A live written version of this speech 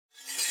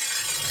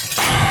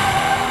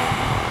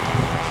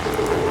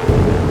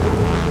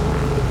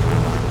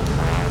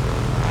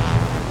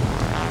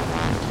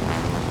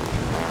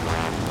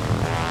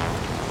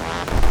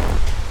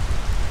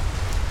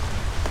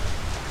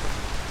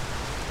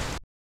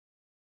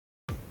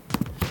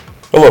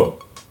Hello,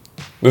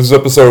 this is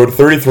episode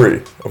 33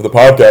 of the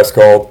podcast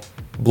called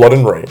Blood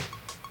and Rain.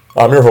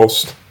 I'm your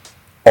host,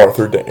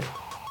 Arthur Dane.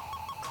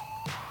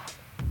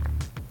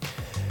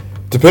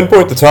 To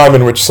pinpoint the time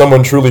in which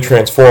someone truly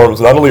transforms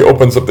not only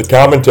opens up the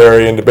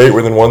commentary and debate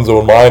within one's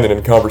own mind and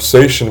in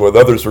conversation with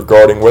others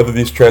regarding whether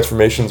these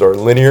transformations are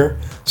linear,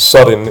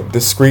 sudden,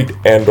 discrete,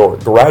 and/or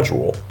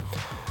gradual,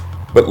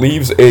 but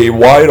leaves a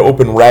wide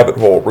open rabbit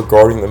hole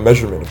regarding the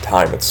measurement of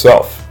time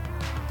itself.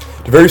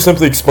 To very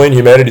simply explain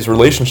humanity's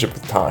relationship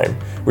with time,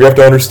 we have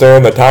to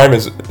understand that time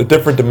is a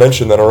different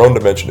dimension than our own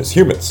dimension as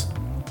humans.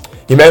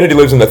 Humanity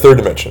lives in the third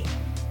dimension.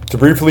 To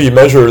briefly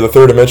measure the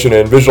third dimension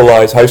and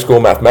visualize high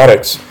school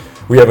mathematics,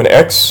 we have an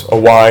x, a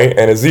y,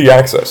 and a z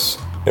axis,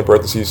 in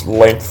parentheses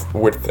length,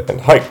 width,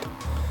 and height.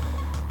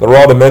 The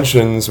raw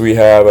dimensions we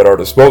have at our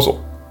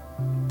disposal.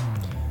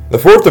 The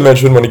fourth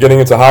dimension, when getting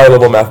into higher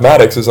level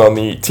mathematics, is on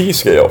the t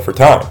scale for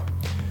time.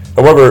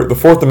 However, the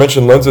fourth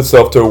dimension lends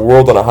itself to a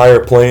world on a higher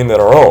plane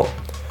than our own.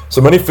 So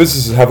many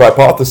physicists have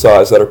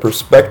hypothesized that our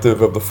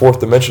perspective of the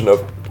fourth dimension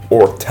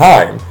or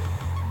time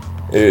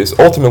is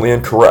ultimately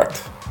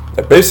incorrect.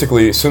 That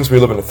basically, since we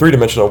live in a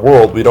three-dimensional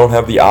world, we don't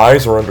have the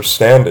eyes or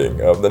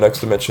understanding of the next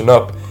dimension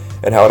up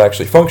and how it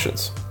actually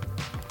functions.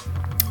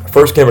 I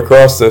first came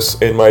across this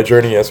in my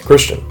journey as a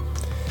Christian.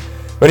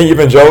 Many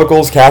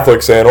evangelicals,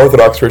 Catholics, and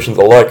Orthodox Christians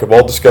alike have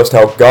all discussed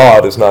how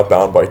God is not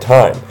bound by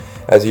time,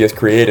 as he has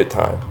created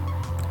time.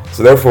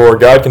 So therefore,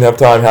 God can have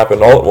time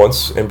happen all at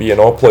once and be in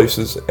all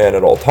places and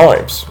at all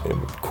times, in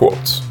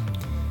quotes.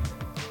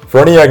 For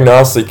any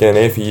agnostic and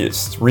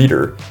atheist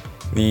reader,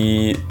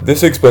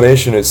 this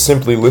explanation is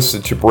simply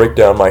listed to break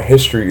down my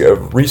history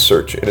of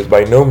research. It is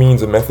by no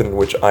means a method in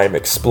which I am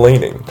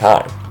explaining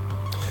time.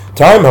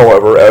 Time,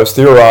 however, as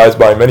theorized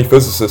by many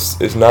physicists,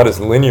 is not as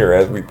linear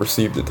as we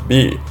perceived it to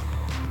be.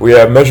 We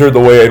have measured the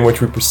way in which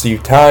we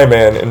perceive time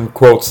and, in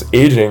quotes,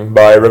 aging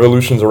by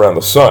revolutions around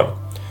the sun.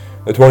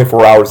 The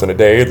 24 hours in a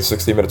day, the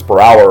 60 minutes per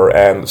hour,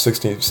 and the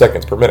 60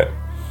 seconds per minute.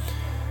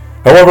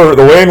 However,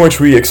 the way in which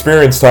we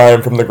experience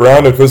time from the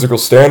grounded physical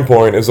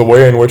standpoint is the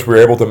way in which we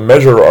are able to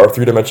measure our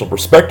three-dimensional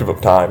perspective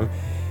of time,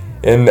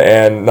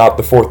 and not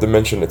the fourth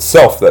dimension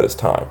itself that is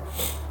time.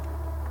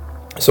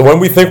 So when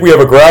we think we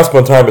have a grasp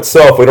on time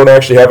itself, we don't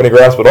actually have any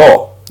grasp at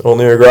all,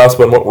 only a grasp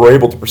on what we're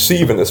able to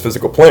perceive in this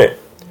physical plane.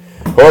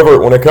 However,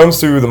 when it comes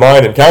to the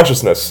mind and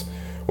consciousness,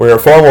 we are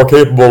far more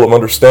capable of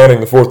understanding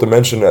the fourth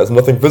dimension, as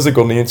nothing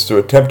physical needs to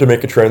attempt to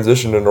make a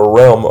transition in a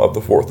realm of the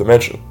fourth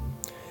dimension.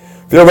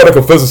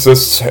 Theoretical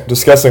physicists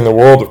discussing the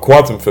world of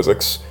quantum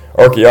physics,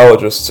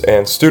 archaeologists,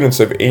 and students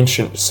of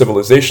ancient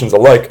civilizations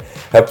alike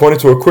have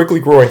pointed to a quickly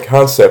growing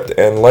concept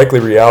and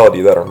likely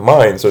reality that our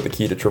minds are the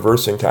key to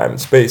traversing time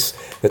and space,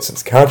 that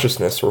since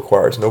consciousness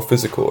requires no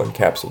physical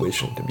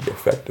encapsulation to be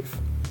effective.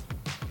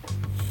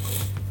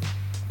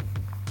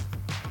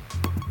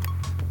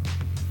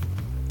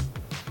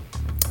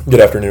 Good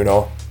afternoon,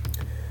 all.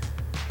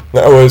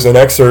 That was an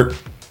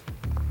excerpt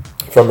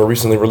from a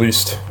recently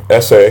released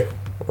essay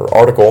or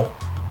article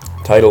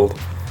titled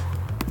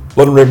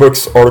Blood and Rain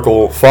Books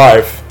Article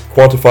 5,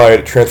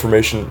 Quantified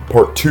Transformation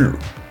Part 2,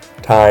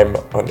 Time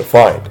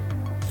Undefined.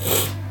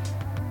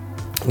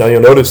 Now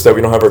you'll notice that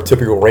we don't have our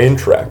typical rain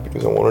track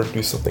because I wanted to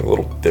do something a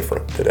little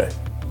different today.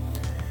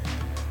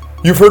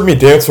 You've heard me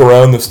dance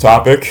around this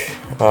topic,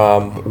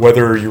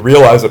 whether you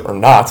realize it or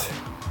not,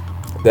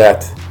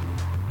 that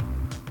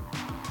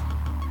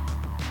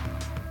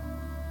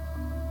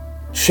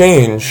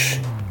change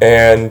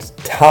and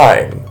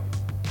time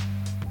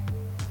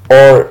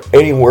are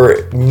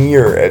anywhere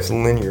near as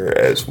linear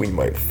as we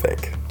might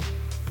think.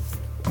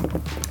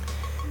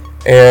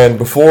 And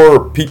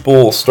before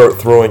people start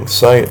throwing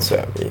science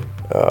at me,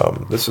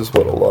 this is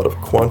what a lot of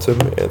quantum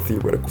and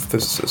theoretical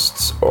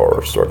physicists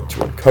are starting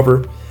to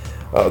uncover.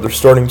 They're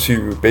starting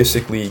to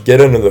basically get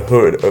under the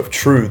hood of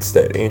truths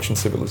that ancient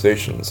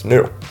civilizations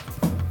knew.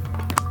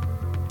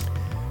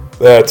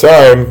 That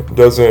time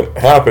doesn't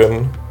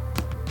happen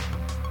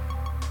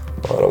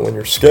on a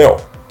linear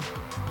scale.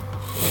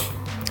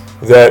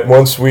 That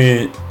once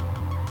we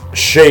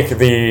shake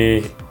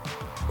the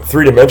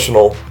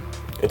three-dimensional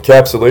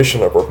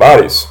encapsulation of our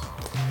bodies,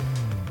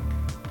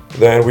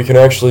 then we can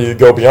actually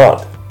go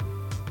beyond.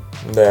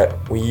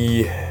 That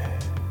we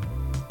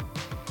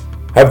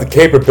have the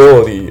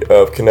capability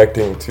of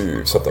connecting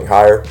to something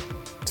higher,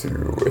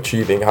 to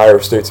achieving higher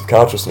states of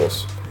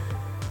consciousness,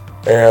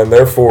 and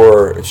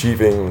therefore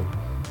achieving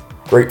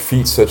great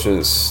feats such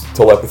as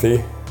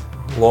telepathy,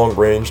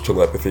 long-range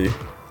telepathy,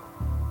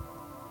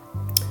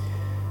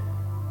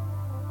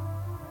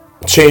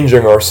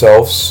 changing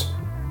ourselves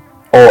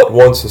all at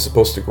once as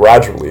opposed to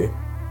gradually.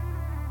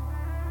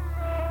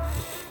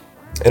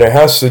 And it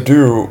has to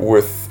do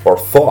with our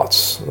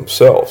thoughts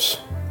themselves.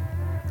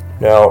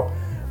 Now,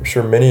 I'm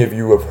sure many of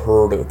you have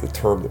heard of the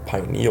term the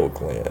pineal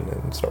gland,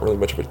 and it's not really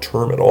much of a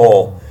term at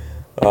all.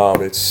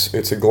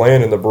 It's a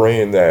gland in the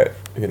brain that,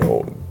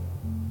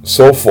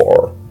 so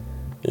far,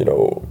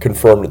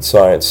 confirmed in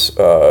science,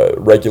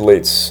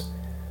 regulates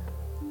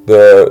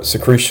the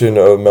secretion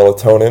of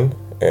melatonin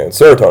and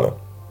serotonin.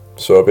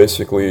 So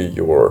basically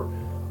your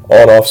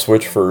on-off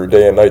switch for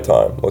day and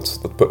nighttime.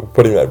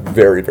 Putting that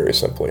very, very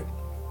simply.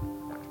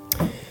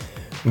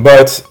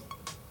 But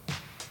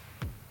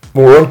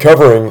what we're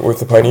uncovering with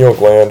the pineal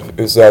gland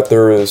is that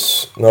there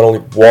is not only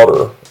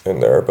water in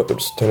there, but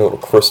there's tiny little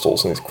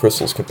crystals, and these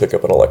crystals can pick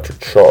up an electric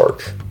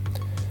charge.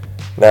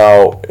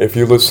 Now, if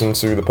you listen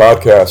to the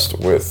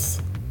podcast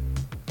with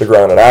the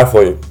Grounded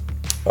Athlete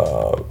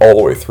all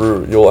the way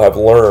through, you'll have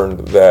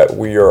learned that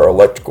we are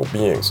electrical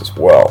beings as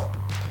well,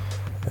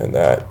 and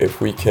that if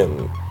we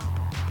can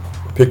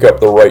pick up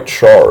the right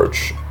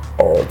charge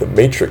on the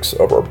matrix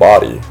of our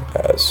body,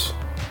 as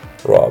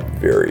Rob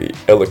very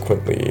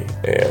eloquently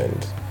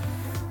and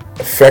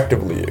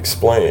effectively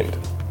explained,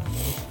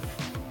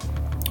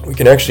 we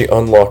can actually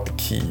unlock the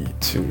key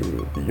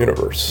to the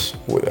universe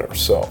within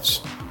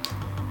ourselves.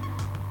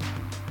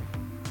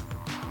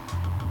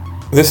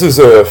 This is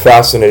a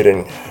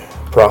fascinating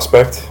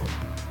prospect.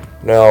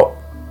 Now,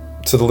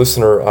 to the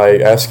listener, I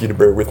ask you to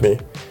bear with me.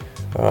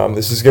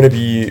 This is going to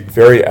be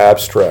very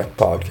abstract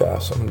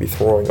podcast. I'm going to be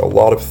throwing a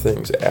lot of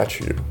things at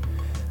you.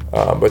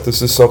 But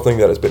this is something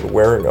that has been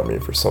wearing on me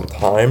for some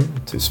time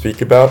to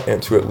speak about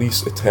and to at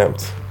least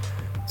attempt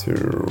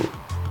to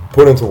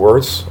put into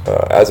words.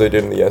 As I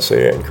did in the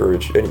essay, I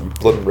encourage any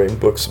Blood and Rain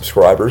book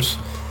subscribers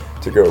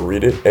to go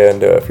read it.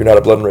 And if you're not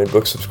a Blood and Rain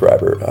book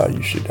subscriber,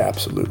 you should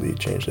absolutely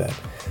change that.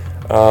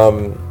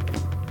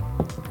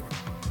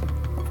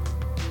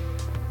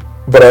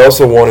 But I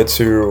also wanted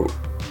to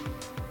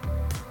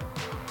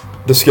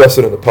discuss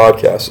it in the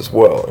podcast as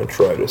well and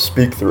try to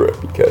speak through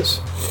it, because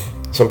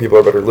some people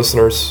are better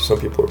listeners, some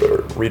people are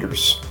better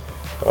readers,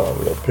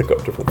 they pick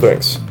up different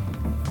things.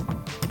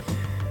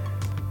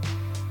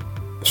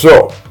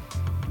 So,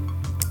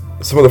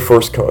 some of the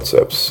first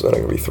concepts that I'm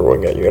going to be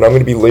throwing at you, and I'm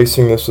going to be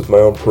lacing this with my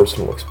own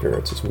personal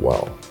experience as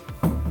well.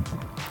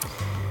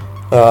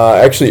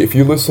 Actually, if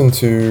you listen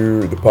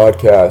to the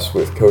podcast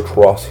with Coach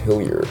Ross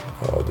Hilliard,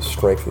 the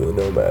Strength of the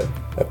Nomad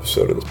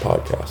episode of this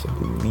podcast, I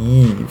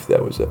believe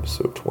that was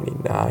episode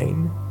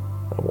 29.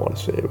 I want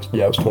to say it was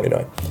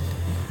 29.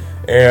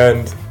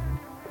 And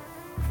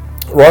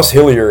Ross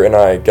Hilliard and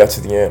I got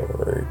to the end, we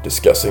were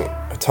discussing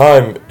a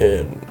time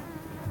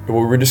we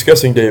were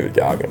discussing David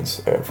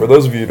Goggins. And for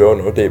those of you who don't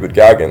know David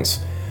Goggins,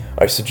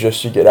 I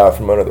suggest you get out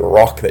from under the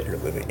rock that you're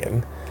living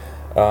in.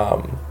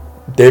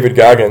 David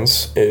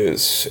Goggins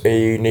is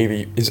an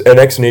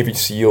ex-Navy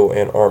SEAL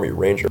and Army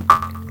Ranger.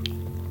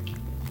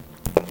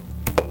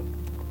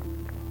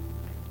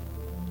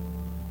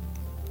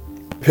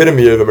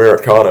 Epitome of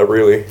Americana,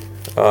 really.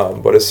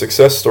 But his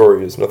success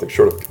story is nothing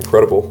short of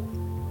incredible.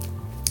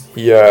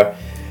 He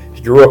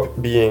grew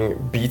up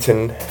being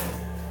beaten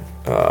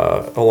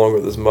along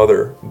with his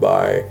mother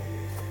by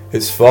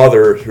his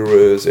father, who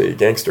was a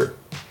gangster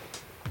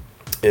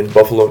in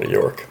Buffalo, New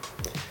York.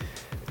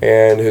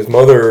 And his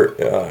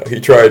mother, he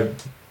tried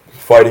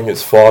fighting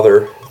his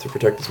father to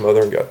protect his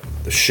mother and got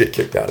the shit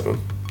kicked out of him,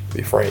 to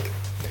be frank.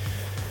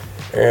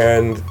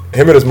 And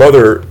him and his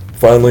mother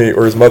finally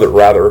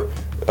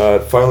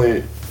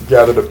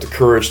gathered up the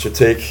courage to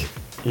take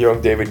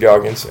young David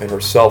Goggins and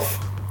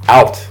herself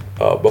out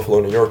of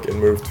Buffalo, New York, and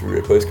moved to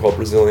a place called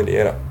Brazil,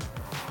 Indiana.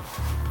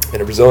 And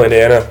in Brazil,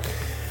 Indiana,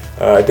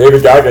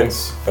 David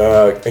Goggins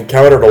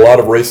encountered a lot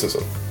of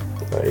racism.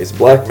 He's a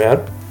black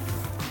man.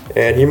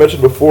 And he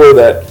mentioned before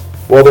that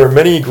while there are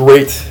many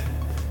great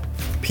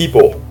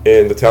people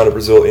in the town of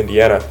Brazil,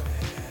 Indiana,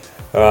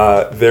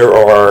 there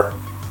are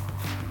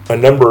a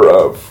number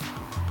of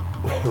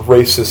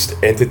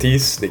racist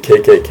entities. The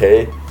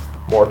KKK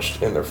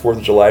marched in their 4th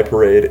of July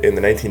parade in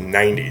the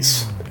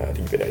 1990s. To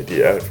give you an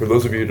idea, for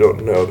those of you who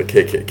don't know, the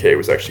KKK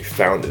was actually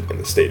founded in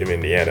the state of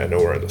Indiana,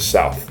 nowhere in the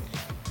South.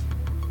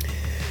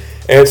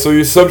 And so he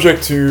was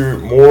subject to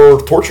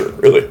more torture,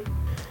 really.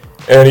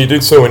 And he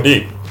did so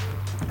indeed.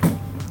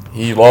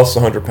 He lost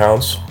 100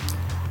 pounds,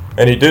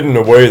 and he did in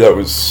a way that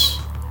was,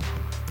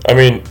 I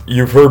mean,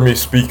 you've heard me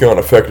speak on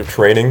effective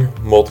training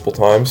multiple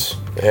times,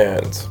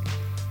 and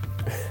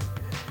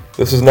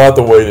this is not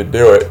the way to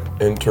do it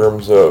in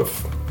terms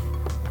of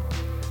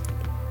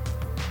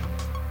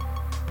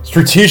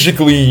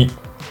strategically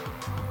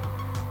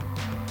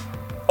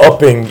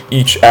upping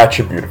each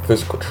attribute of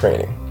physical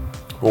training.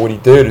 But what he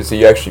did is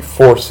he actually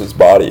forced his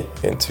body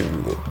into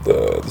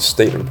the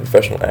state of a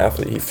professional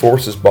athlete. He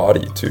forced his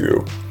body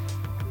to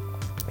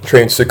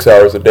train 6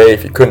 hours a day.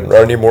 If he couldn't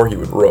run anymore, he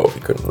would row. If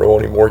he couldn't row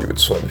anymore, he would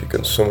swim. If he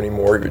couldn't swim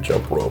anymore, he would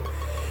jump rope.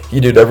 He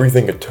did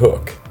everything it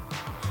took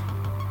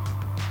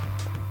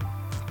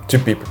to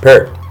be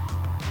prepared.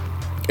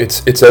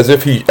 It's as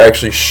if he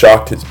actually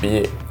shocked his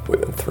being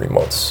within 3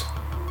 months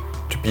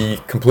to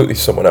be completely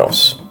someone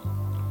else.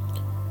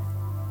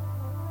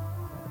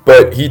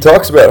 But he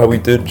talks about how he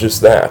did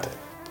just that.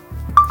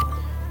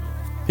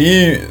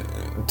 He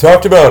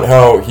talked about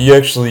how he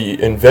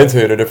actually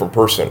invented a different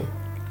person.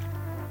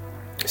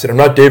 He said, I'm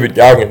not David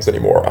Goggins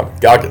anymore, I'm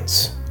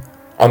Goggins.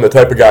 I'm the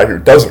type of guy who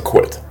doesn't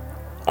quit.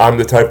 I'm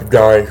the type of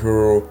guy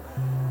who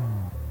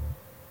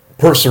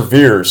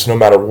perseveres no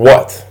matter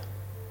what.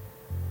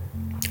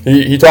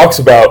 He talks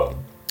about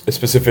a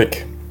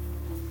specific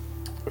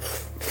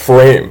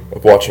frame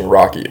of watching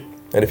Rocky.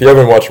 And if you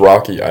haven't watched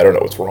Rocky, I don't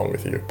know what's wrong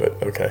with you,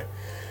 but okay.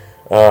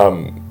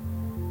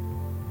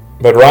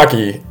 But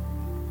Rocky,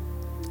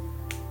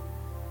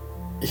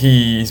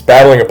 he's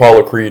battling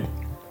Apollo Creed,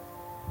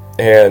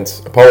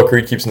 and Apollo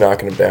Creed keeps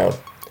knocking him down.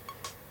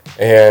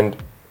 And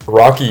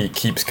Rocky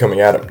keeps coming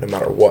at him no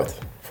matter what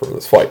for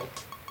this fight.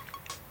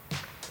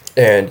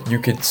 And you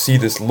could see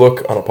this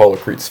look on Apollo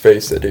Creed's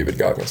face that David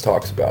Goggins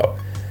talks about,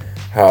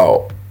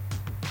 how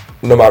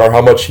no matter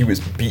how much he was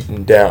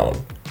beaten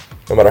down,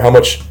 no matter how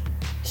much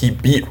he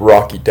beat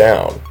Rocky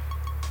down,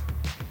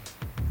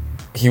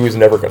 he was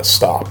never going to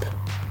stop.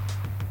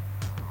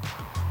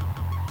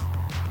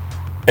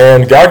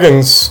 And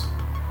Goggins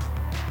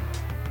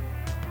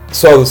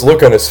saw this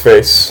look on his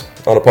face,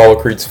 on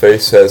Apollo Creed's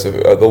face, as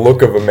the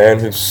look of a man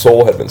whose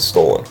soul had been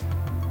stolen.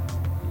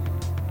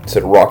 He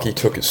said Rocky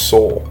took his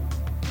soul.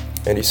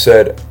 And he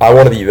said, I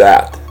want to be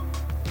that.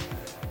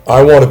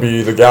 I want to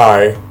be the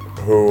guy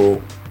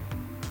who,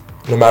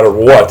 no matter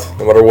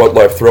what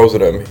life throws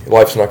at him,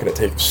 life's not going to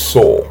take his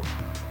soul.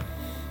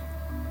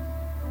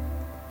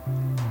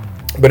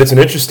 But it's an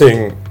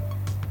interesting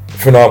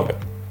phenomenon,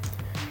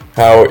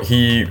 how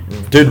he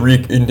did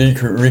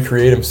indeed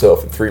recreate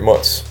himself in 3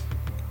 months.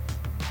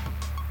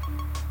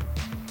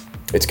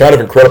 It's kind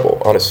of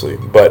incredible, honestly,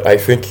 but I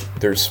think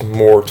there's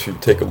more to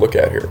take a look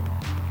at here.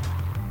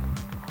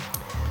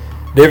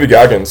 David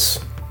Goggins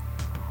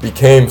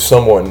became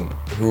someone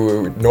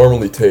who would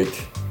normally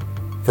take,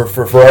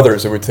 for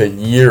others, it would take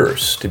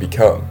years to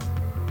become.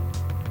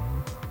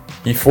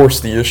 He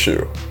forced the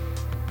issue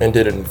and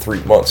did it in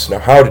 3 months. Now,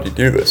 how did he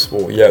do this?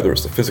 Well, yeah, there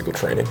was the physical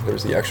training,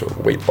 there's the actual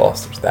weight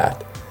loss, there's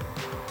that.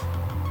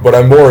 But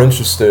I'm more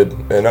interested,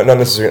 and not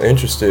necessarily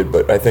interested,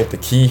 but I think the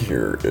key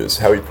here is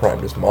how he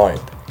primed his mind.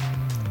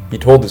 He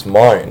told his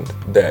mind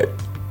that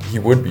he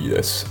would be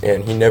this,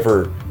 and he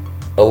never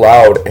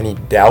allowed any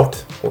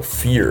doubt or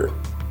fear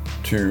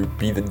to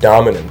be the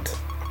dominant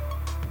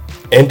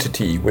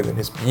entity within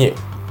his being.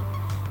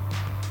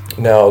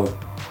 Now,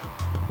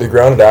 the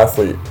Grounded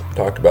Athlete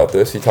talked about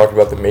this. He talked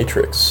about the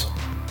Matrix.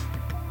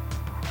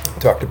 He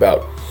talked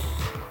about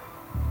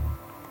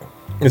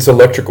this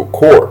electrical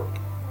core,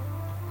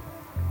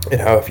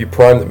 and how if you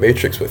prime the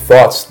Matrix with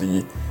thoughts,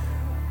 the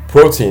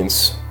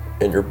proteins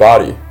in your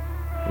body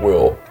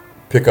will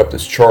pick up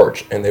this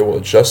charge, and they will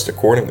adjust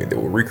accordingly. They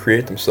will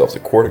recreate themselves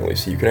accordingly,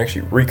 so you can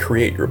actually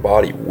recreate your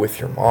body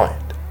with your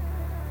mind.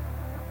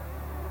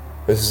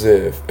 This is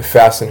a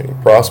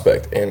fascinating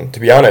prospect, and to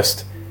be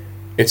honest,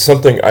 it's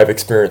something I've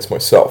experienced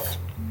myself.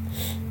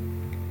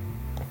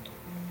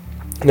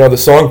 Now, the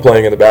song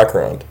playing in the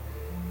background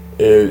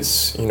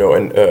is,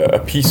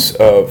 a piece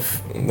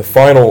of the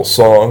final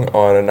song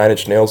on a Nine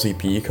Inch Nails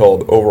EP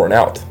called Over and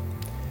Out.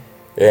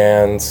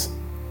 And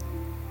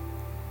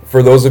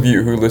for those of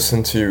you who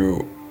listened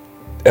to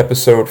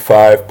episode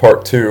 5,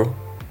 part 2,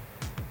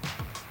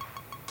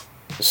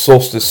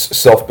 Solstice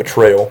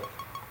Self-Betrayal,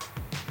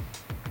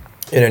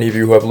 and any of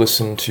you who have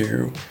listened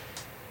to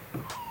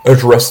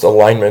Addressed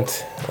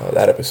Alignment,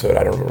 that episode,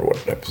 I don't remember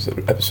what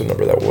episode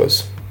number that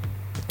was,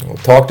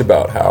 talked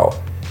about how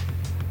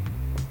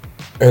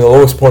in the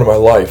lowest point of my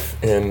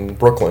life in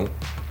Brooklyn,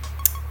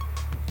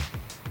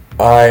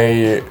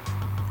 I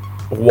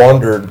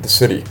wandered the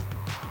city.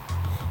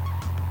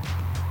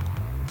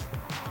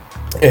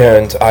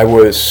 And I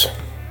was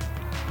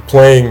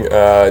playing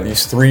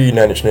these 3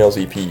 Nine Inch Nails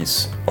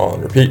EPs on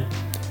repeat.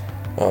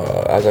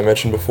 As I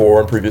mentioned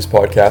before in previous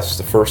podcasts,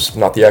 the first,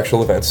 Not the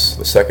Actual Events,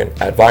 the second,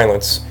 Add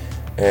Violence,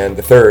 and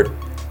the third,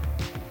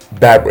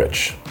 Bad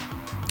Witch.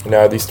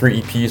 Now, these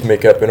 3 EPs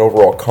make up an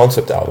overall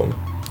concept album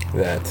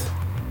that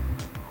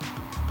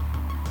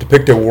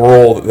depict a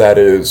world that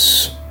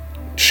is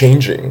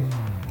changing,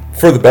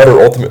 for the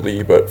better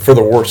ultimately, but for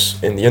the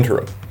worse in the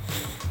interim.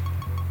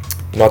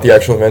 Not the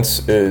Actual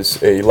Events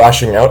is a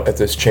lashing out at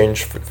this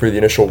change for the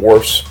initial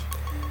worse.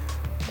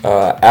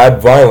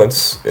 Add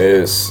Violence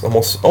is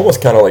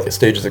almost kind of like a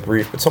Stages of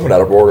Grief, but somewhat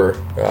out of order.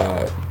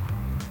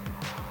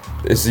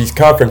 Is these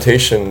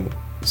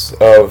confrontations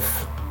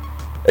of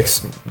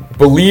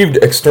believed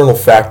external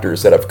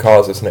factors that have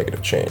caused this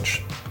negative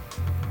change.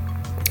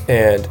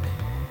 And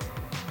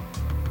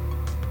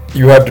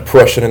you have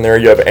depression in there,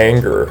 you have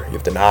anger, you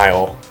have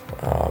denial.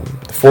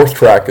 The fourth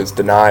track is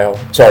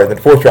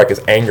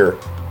Anger.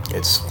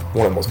 It's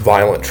one of the most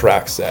violent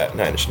tracks that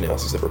Nine Inch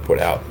Nails has ever put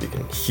out. You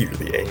can hear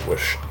the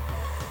anguish.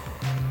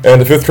 And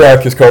the 5th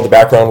track is called The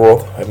Background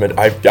World.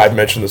 I've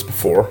mentioned this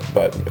before,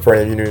 but for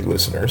any of you new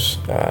listeners,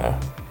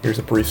 here's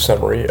a brief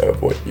summary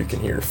of what you can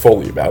hear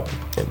fully about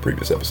in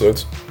previous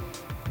episodes.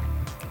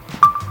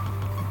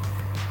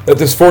 That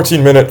this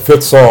 14-minute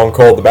 5th song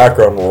called The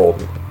Background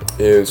World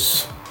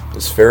is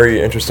this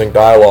very interesting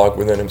dialogue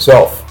within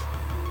himself.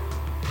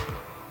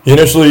 He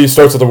initially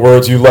starts with the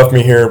words, "You left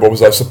me here, what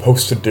was I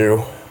supposed to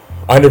do?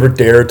 I never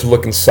dared to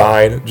look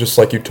inside, just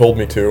like you told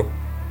me to."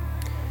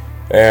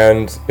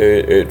 And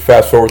it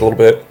fast forwards a little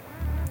bit,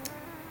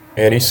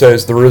 and he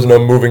says, "There is no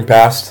moving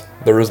past,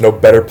 there is no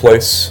better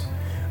place,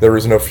 there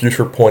is no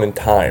future point in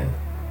time.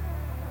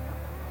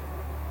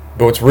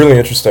 But what's really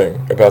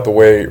interesting about the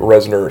way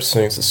Reznor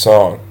sings the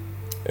song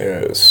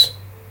is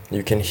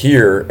you can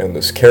hear in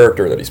this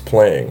character that he's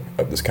playing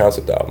of this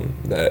concept album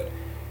that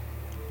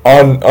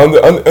on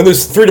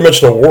this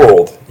three-dimensional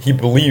world, he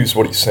believes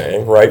what he's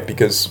saying, right?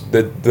 Because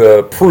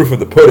the proof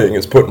of the pudding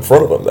is put in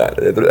front of him that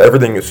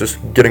everything is just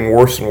getting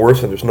worse and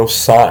worse, and there's no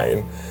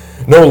sign,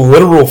 no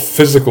literal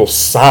physical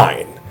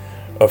sign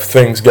of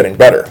things getting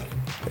better.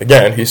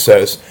 Again, he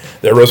says,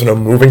 there is no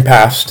moving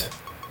past,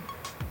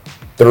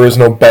 there is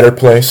no better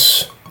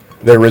place,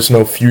 there is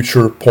no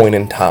future point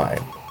in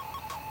time.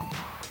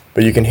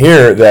 But you can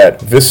hear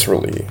that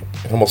viscerally,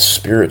 almost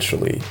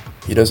spiritually,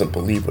 he doesn't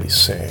believe what he's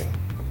saying.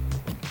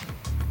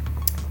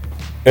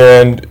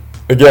 And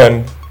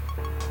again,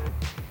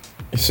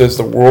 he says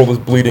the world is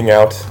bleeding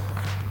out.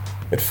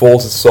 It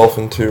folds itself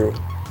into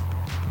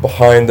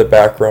behind the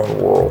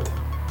background world.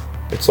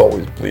 It's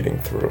always bleeding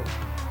through.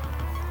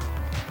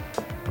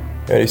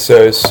 And he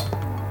says,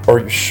 are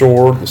you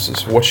sure this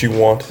is what you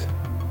want?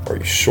 Are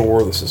you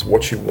sure this is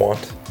what you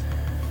want?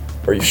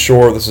 Are you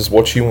sure this is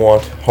what you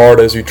want? Hard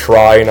as you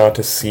try not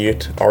to see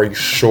it, are you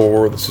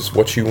sure this is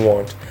what you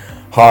want?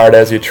 Hard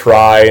as you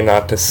try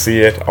not to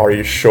see it, are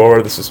you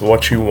sure this is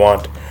what you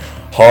want?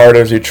 Hard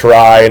as you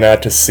try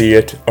not to see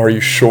it, are you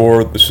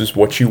sure this is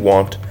what you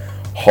want?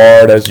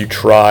 Hard as you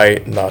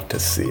try not to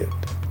see it.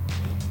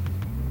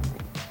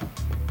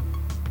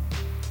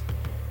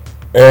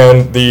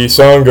 And the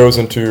song goes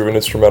into an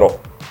instrumental.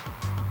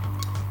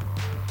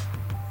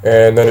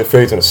 And then it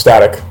fades into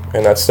static,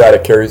 and that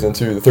static carries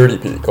into the third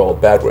EP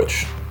called Bad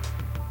Witch.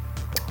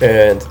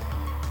 And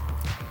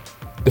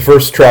the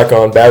first track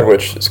on Bad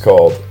Witch is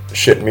called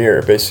Shit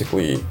Mirror,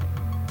 basically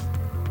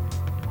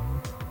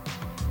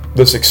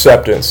this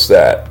acceptance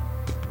that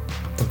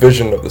the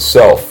vision of the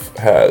self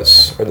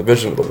has, or the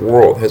vision of the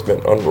world has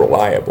been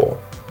unreliable,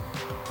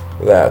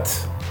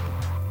 that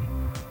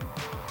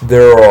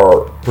there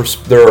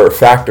are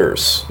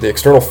factors, the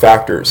external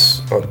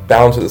factors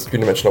bound to this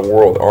three-dimensional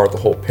world aren't the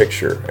whole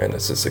picture, and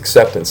it's this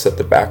acceptance that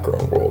the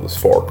background world is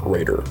far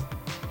greater,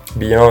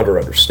 beyond our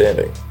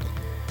understanding.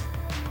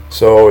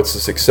 So it's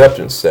this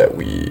acceptance that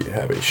we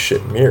have a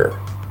shit mirror.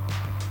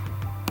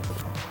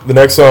 The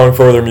next song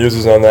further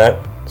muses on that,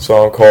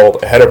 song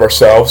called Ahead of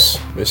Ourselves,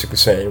 basically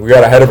saying we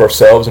got ahead of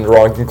ourselves and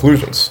drawing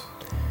conclusions.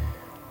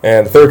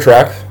 And the third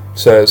track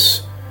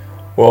says,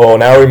 well,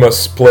 now we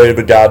must play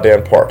the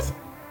goddamn part.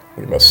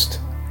 We must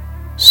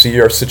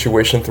see our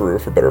situation through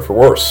for better or for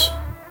worse,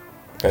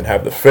 and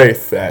have the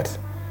faith that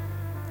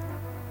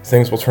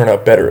things will turn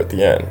out better at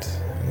the end.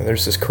 And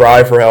there's this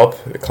cry for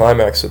help, the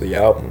climax of the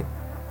album,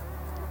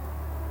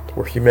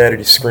 where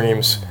humanity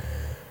screams,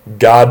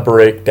 God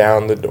break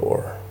down the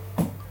door.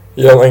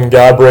 Yelling,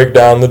 God break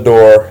down the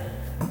door,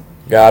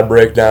 God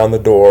break down the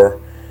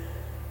door,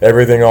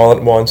 everything all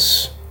at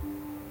once,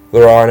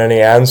 there aren't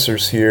any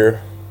answers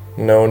here,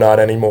 no, not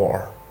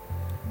anymore.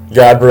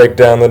 God break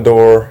down the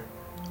door,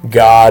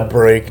 God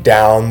break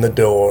down the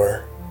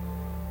door,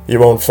 you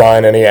won't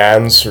find any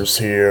answers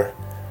here,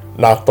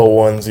 not the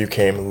ones you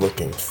came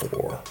looking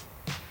for.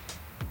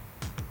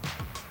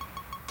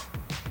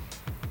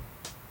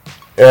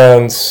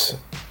 And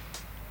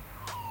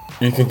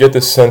you can get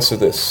this sense of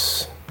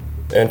this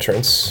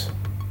entrance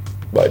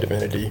by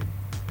Divinity.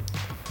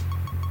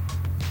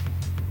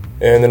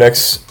 And the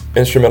next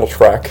instrumental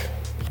track,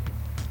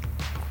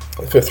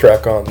 the fifth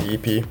track on the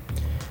EP,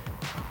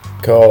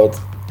 called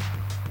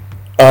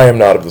I Am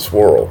Not of This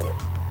World.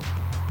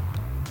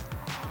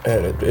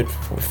 And it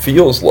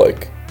feels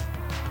like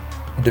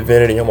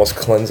Divinity almost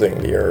cleansing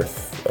the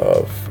earth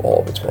of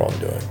all of its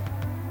wrongdoing.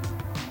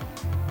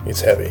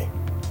 It's heavy.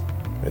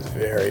 It's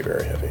very,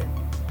 very heavy.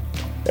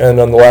 And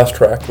on the last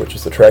track, which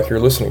is the track you're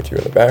listening to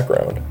in the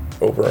background,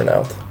 Over and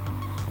Out,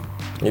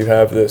 you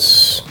have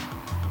this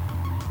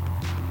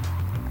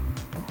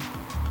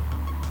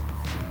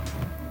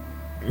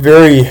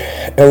very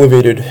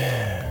elevated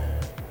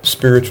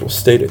spiritual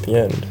state at the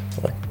end.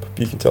 Like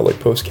you can tell,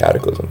 like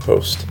post-cataclysm,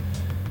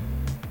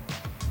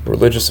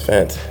 post-religious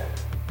event.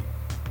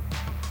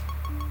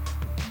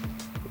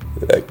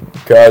 Like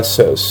God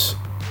says,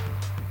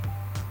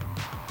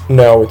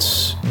 now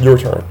it's your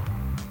turn.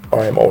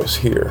 I am always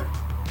here.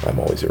 I'm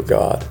always your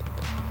God.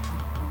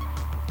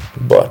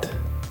 But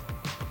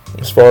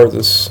as far as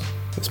this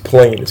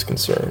plane is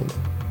concerned,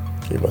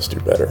 you must do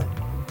better.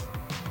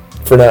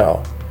 For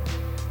now,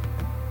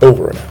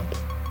 over and out.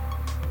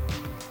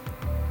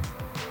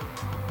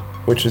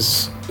 Which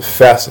is a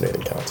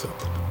fascinating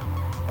concept.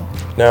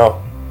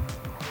 Now,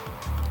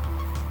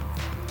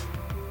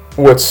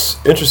 what's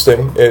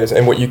interesting is,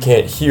 and what you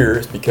can't hear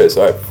is because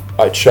I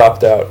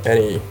chopped out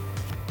any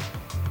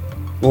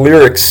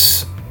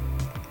lyrics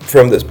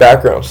from this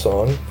background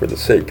song for the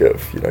sake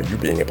of you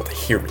being able to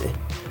hear me,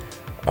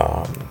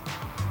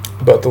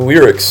 but the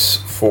lyrics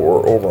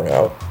for Over and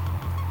Out,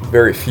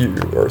 very few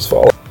are as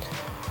follows.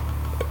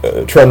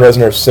 Trent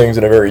Reznor sings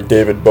in a very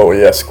David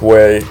Bowie-esque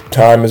way.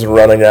 Time is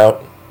running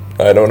out,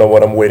 I don't know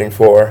what I'm waiting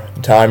for.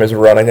 Time is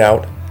running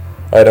out,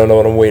 I don't know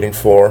what I'm waiting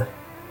for.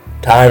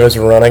 Time is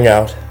running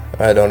out,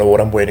 I don't know what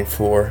I'm waiting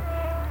for.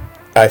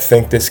 I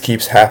think this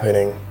keeps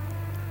happening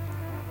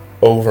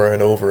over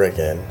and over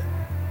again.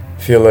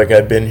 Feel like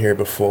I've been here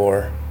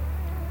before,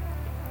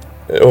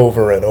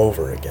 over and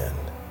over again.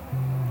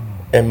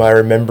 Am I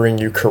remembering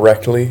you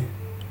correctly?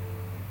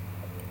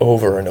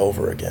 Over and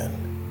over again.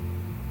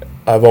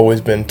 I've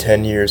always been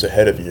 10 years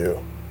ahead of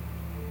you,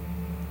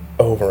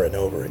 over and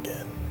over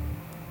again.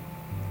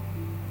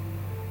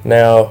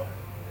 Now,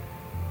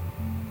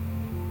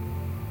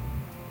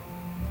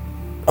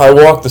 I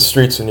walked the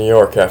streets of New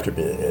York after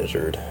being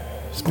injured,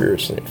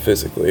 spiritually and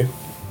physically,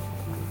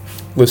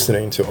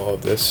 listening to all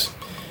of this,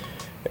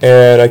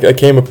 and I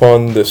came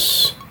upon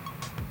this.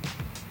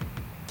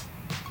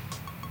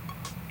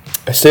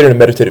 I stayed in a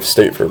meditative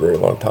state for a very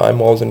long time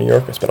while I was in New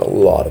York. I spent a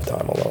lot of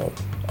time alone.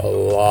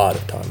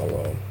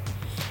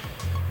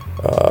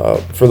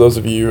 For those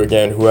of you,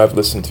 again, who have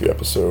listened to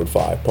episode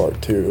 5,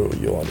 part 2,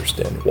 you'll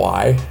understand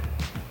why.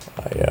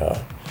 I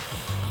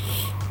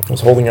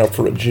was holding out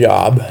for a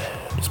job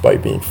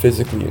despite being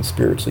physically and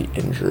spiritually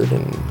injured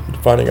and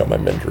finding out my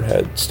mentor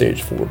had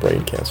stage 4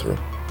 brain cancer.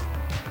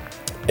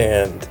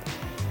 And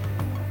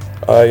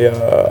I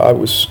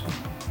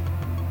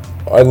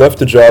left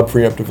the job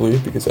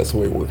preemptively because that's the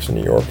way it works in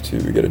New York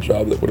to get a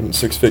job that would have been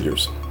 6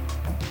 figures.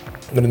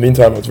 But in the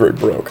meantime, I was very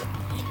broke.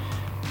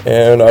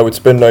 And I would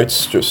spend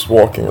nights just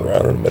walking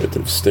around in a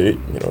meditative state,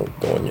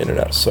 going in and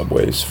out of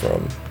subways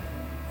from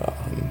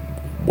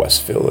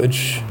West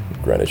Village,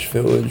 Greenwich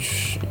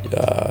Village,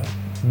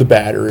 the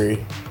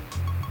Bowery,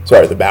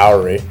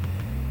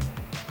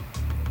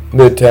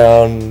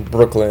 Midtown,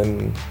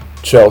 Brooklyn,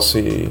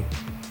 Chelsea,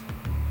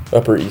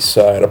 Upper East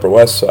Side, Upper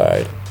West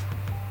Side,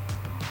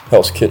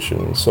 Hell's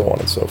Kitchen, so on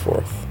and so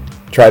forth.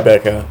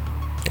 Tribeca,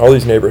 all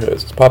these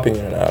neighborhoods, it's popping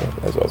in and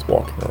out as I was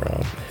walking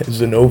around.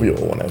 Zenovial,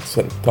 when I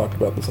talked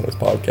about this on his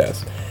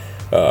podcast,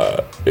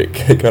 it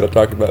kind of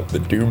talked about the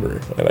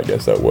doomer, and I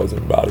guess I was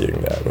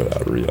embodying that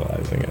without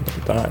realizing it at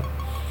the time.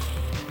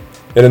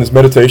 And in this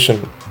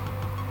meditation,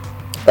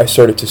 I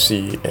started to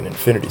see an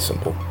infinity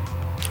symbol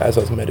as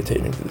I was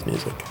meditating to this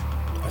music.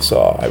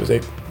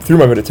 Through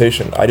my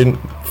meditation, I didn't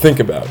think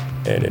about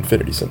an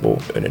infinity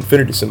symbol. An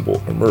infinity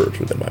symbol emerged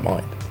within my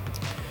mind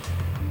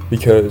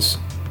because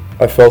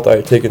I felt I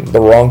had taken the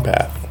wrong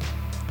path.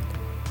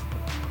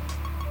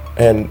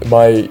 And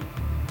my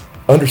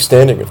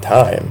understanding of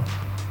time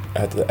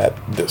at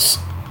this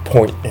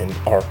point in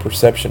our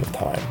perception of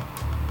time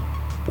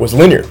was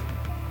linear.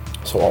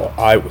 So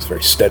I was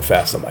very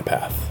steadfast on my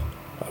path.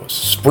 I was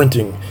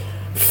sprinting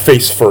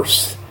face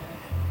first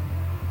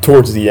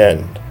towards the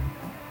end.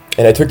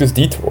 And I took this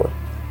detour.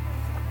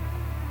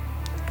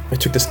 I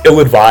took this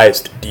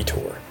ill-advised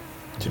detour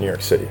to New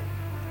York City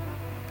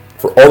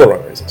for all the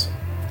wrong reasons.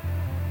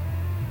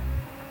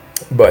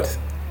 But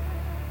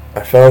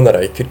I found that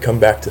I could come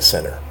back to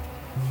center.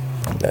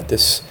 That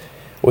this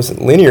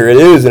wasn't linear. It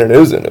is and it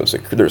isn't. There's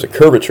a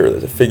curvature,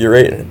 there's a figure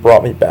 8, and it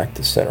brought me back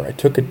to center. I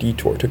took a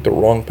detour, took the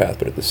wrong path,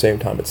 but at the same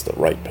time it's the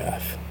right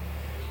path.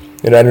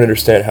 And I didn't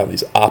understand how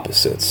these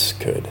opposites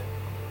could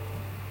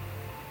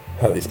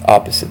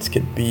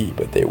be,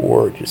 but they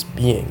were just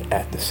being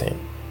at the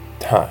same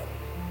time.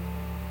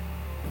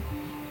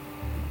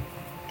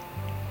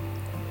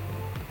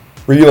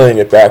 Relaying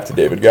it back to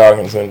David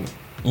Goggins, and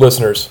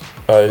listeners,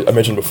 I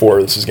mentioned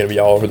before, this is going to be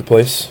all over the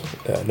place,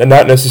 and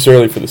not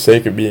necessarily for the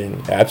sake of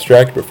being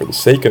abstract, but for the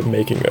sake of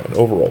making an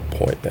overall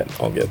point that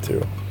I'll get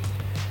to.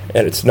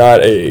 And it's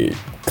not a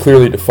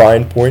clearly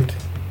defined point,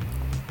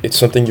 it's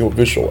something you'll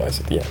visualize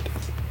at the end.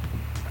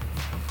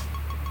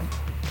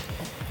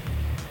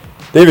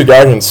 David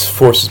Goggins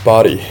forced his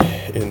body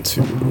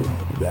into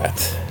that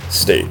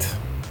state.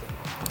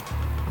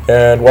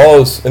 And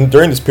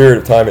during this period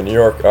of time in New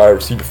York, I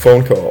received a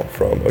phone call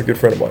from a good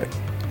friend of mine.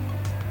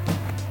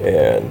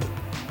 And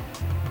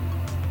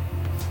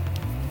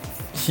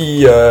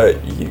he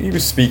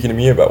was speaking to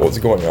me about what was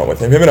going on with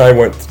him. Him and I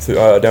went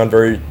down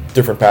very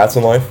different paths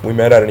in life. We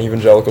met at an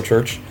evangelical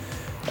church.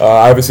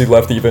 I obviously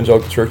left the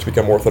evangelical church to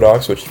become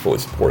Orthodox, which he fully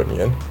supported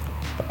me in.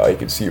 You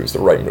could see it was the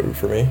right move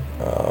for me.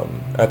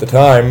 At the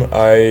time,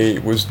 I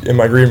was in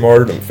my green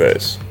martyrdom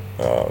phase.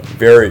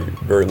 Very,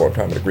 very long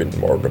time in a green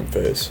martyrdom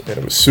phase, and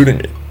it was suiting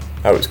me.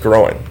 I was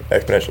growing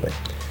exponentially.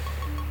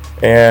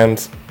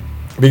 And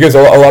because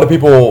a lot of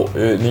people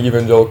in the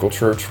evangelical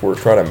church were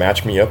trying to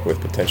match me up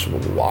with potential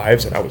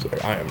wives, and I was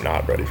like, I am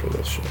not ready for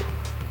this shit.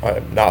 I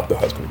am not the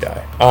husband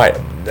guy.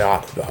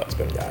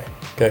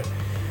 Okay?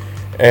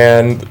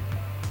 And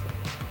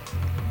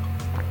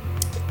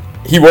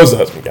he was the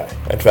husband guy.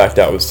 In fact,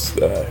 I was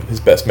his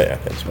best man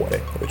at his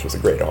wedding, which was a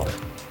great honor.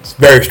 It's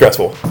very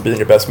stressful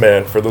being a best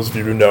man. For those of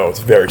you who know, it's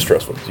very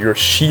stressful because you're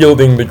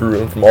shielding the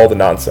groom from all the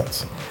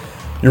nonsense.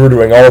 You were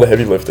doing all the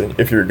heavy lifting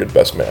if you're a good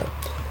best man.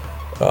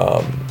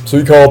 So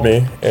he called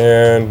me,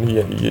 and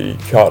he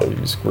caught it.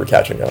 We were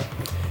catching up.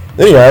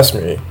 Then he asked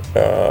me,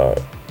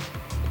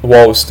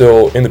 while I was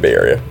still in the Bay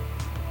Area,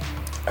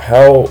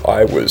 how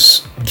I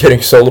was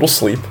getting so little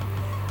sleep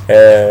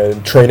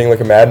and training like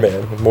a madman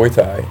in Muay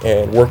Thai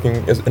and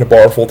working in a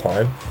bar full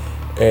time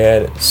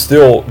and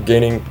still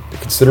gaining a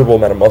considerable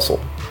amount of muscle.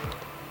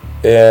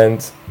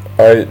 And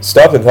I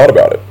stopped and thought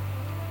about it.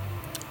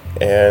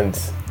 And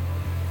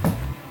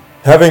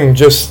having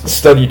just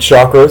studied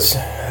chakras,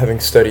 having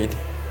studied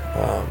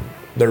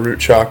the root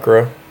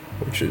chakra,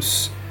 which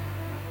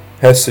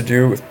has to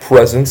do with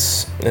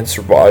presence and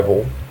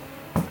survival,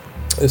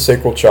 the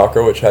sacral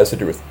chakra, which has to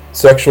do with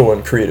sexual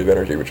and creative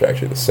energy, which are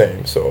actually the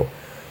same. So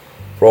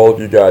for all of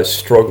you guys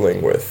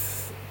struggling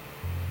with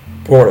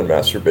porn and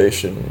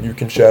masturbation, you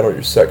can channel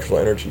your sexual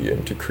energy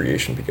into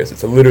creation because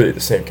it's literally the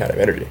same kind of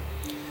energy.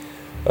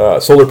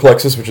 Solar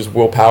plexus, which is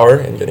willpower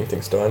and getting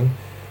things done.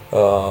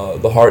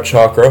 The heart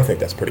chakra, I think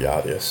that's pretty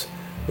obvious.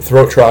 The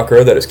throat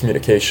chakra, that is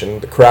communication.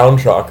 The crown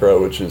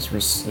chakra, which is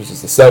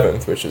the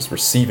seventh, which is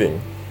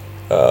receiving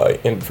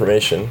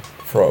information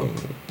from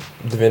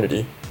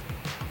divinity,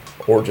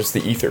 or just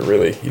the ether,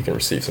 really. You can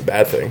receive some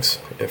bad things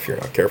if you're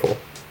not careful.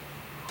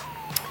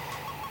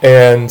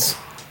 And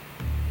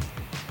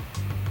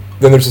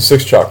then there's the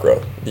sixth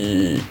chakra,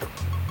 the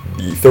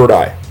third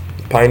eye,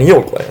 the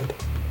pineal gland.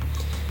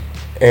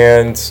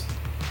 And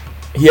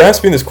he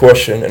asked me this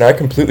question, and I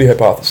completely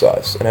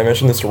hypothesized. And I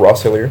mentioned this to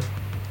Ross Hillier,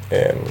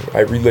 and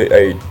I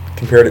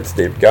compared it to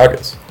David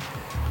Goggins.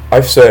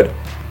 I've said,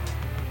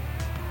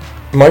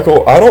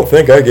 Michael, I don't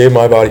think I gave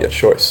my body a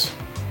choice.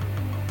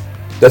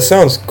 That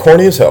sounds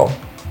corny as hell.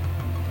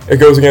 It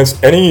goes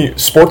against any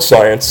sports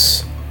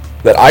science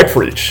that I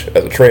preach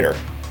as a trainer,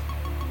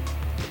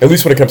 at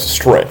least when it comes to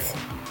strength.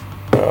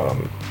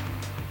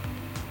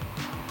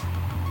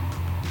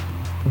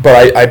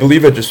 But I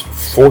believe I just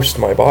forced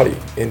my body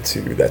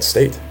into that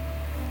state.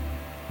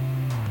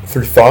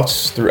 Through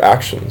thoughts, through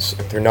actions,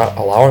 and through not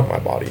allowing my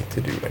body to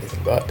do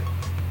anything but.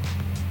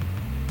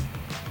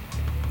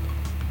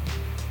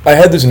 I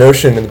had this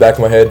notion in the back of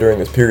my head during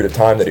this period of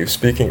time that he was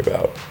speaking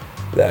about,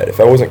 that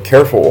if I wasn't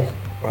careful,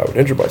 I would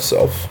injure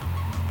myself.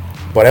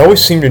 But I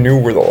always seemed to know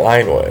where the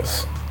line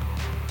was.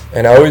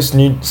 And I always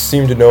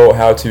seemed to know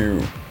how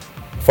to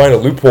find a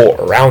loophole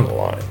around the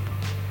line,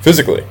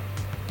 physically.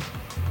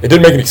 It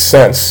didn't make any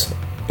sense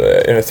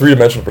in a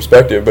three-dimensional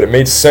perspective, but it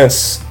made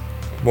sense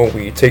when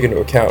we take into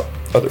account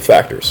other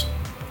factors.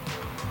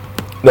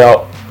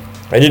 Now,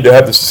 I need to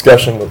have this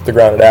discussion with the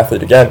Grounded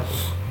Athlete again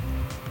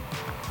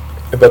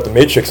about the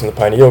matrix and the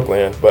pineal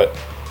gland, but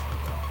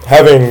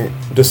having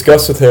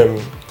discussed with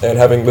him and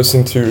having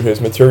listened to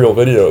his material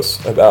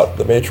videos about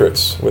the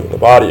matrix within the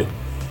body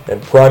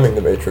and priming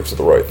the matrix with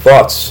the right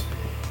thoughts,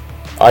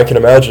 I can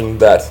imagine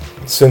that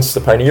since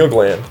the pineal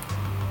gland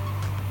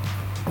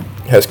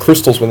has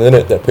crystals within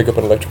it that pick up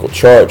an electrical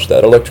charge,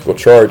 that electrical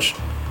charge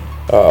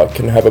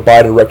can have a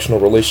bidirectional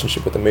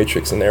relationship with the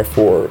matrix and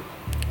therefore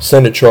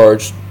send a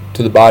charge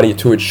to the body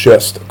to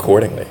adjust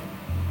accordingly.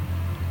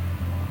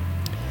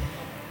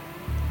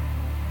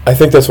 I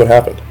think that's what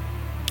happened.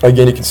 I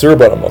gained a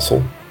considerable amount of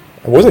muscle.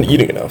 I wasn't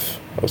eating enough.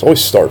 I was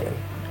always starving.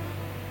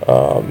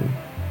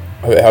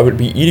 I would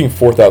be eating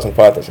 4,000,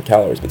 5,000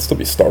 calories, but still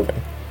be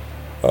starving.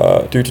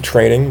 Due to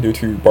training, due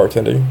to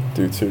bartending,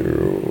 due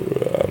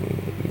to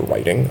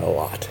writing a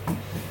lot.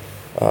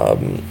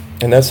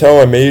 And that's how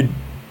I made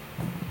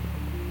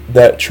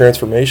that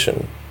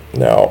transformation.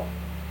 Now,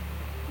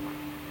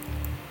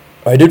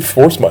 I did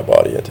force my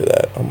body into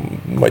that.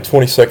 On my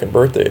 22nd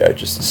birthday, I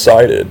just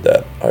decided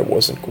that I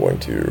wasn't going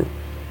to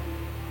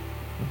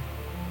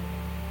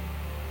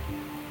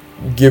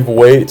give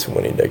way to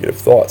any negative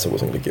thoughts. I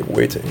wasn't going to give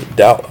way to any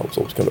doubt. I was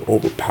always going to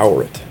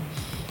overpower it.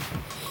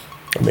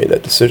 I made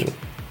that decision.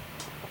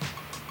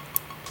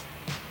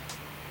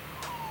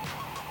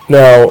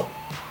 Now,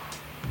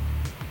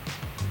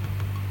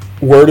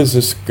 where does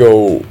this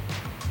go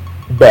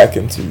back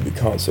into the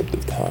concept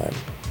of time?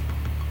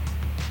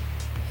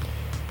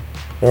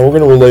 Now we're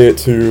going to relay it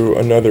to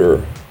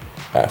another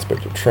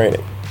aspect of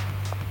training.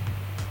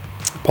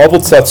 Pavel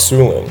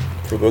Tsatsouline,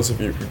 for those of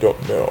you who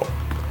don't know,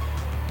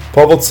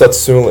 Pavel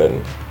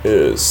Tsatsouline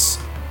is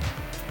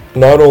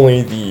not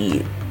only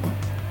the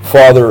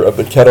father of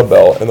the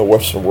kettlebell in the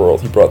Western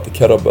world. He brought the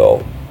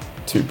kettlebell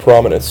to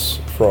prominence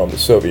from the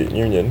Soviet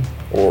Union,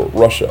 or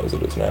Russia as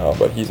it is now,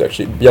 but he's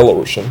actually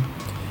Belarusian.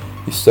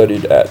 He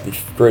studied at the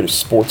greatest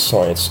sports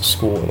science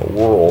school in the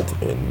world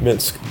in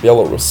Minsk,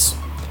 Belarus.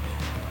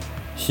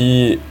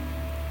 He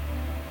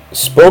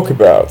spoke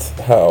about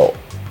how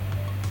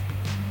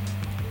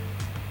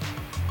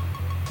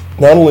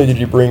not only did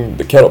he bring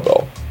the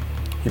kettlebell,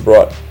 he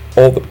brought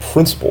all the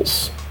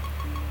principles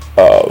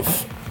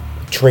of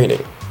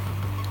training.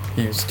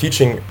 He was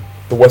teaching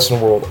the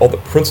Western world all the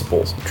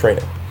principles of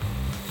training.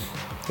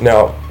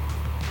 Now,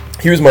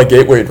 he was my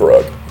gateway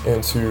drug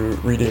into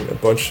reading a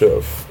bunch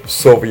of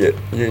Soviet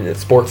Union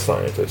sports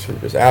scientists who were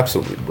just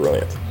absolutely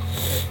brilliant.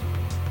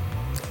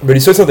 But he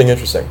said something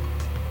interesting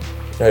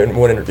in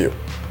one interview.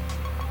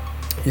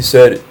 He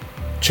said,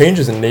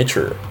 changes in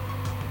nature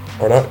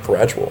are not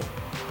gradual.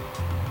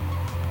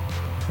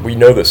 We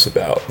know this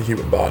about the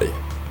human body.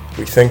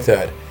 We think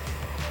that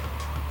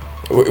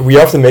we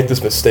often make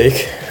this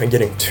mistake in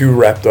getting too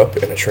wrapped up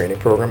in a training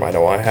program. I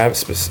know I have,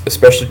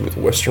 especially with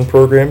Western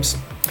programs.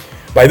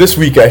 By this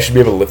week, I should be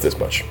able to lift this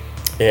much.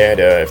 And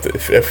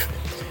if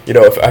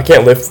if I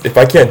can't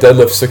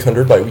deadlift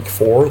 600 by week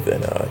 4,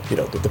 then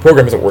the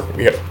program isn't working.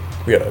 We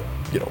gotta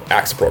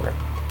axe the program.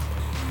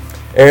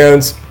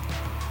 And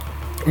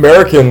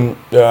American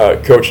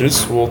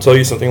coaches will tell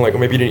you something like,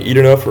 maybe you didn't eat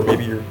enough, or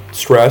maybe you're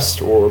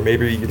stressed, or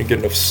maybe you didn't get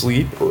enough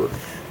sleep, or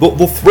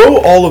they'll throw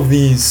all of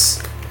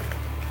these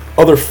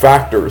other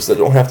factors that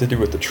don't have to do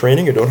with the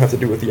training and don't have to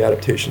do with the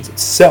adaptations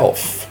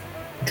itself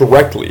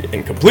directly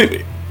and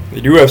completely. They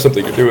do have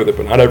something to do with it,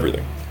 but not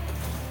everything.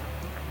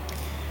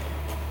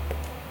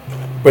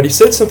 But he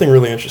said something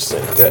really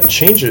interesting, that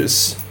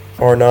changes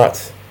are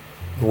not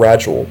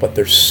gradual, but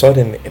they're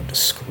sudden and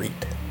discreet.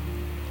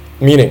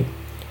 Meaning,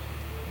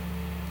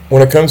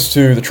 when it comes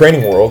to the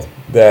training world,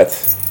 that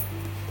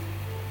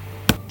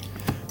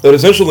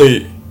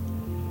essentially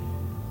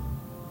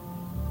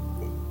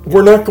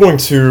we're not going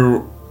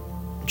to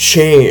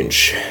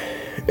change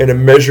in a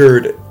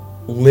measured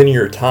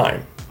linear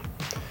time.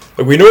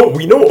 Like we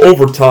know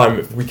over time,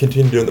 if we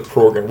continue doing the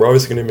program, we're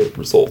obviously going to make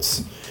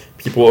results.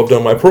 People who have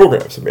done my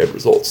programs have made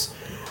results.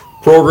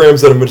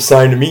 Programs that have been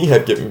assigned to me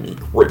have given me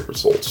great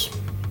results.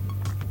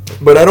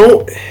 But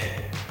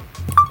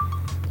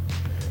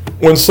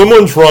when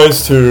someone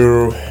tries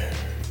to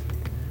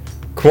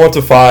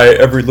quantify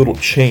every little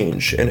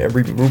change and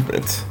every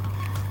movement,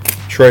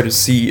 try to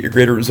see a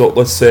greater result,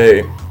 let's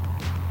say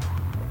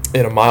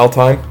in a mile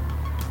time,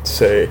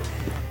 say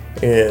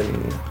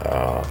in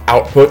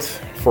output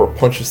for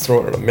punches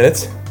thrown in a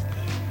minute,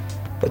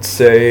 let's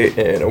say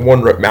in a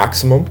 1 rep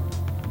maximum,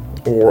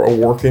 or a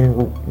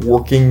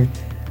working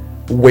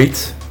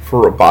weight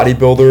for a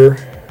bodybuilder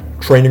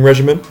training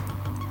regimen.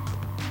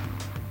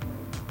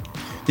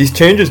 These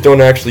changes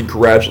don't actually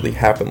gradually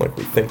happen like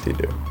we think they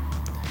do.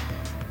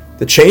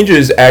 The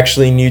changes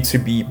actually need to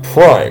be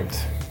primed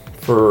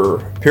for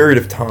a period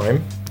of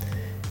time,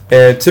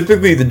 and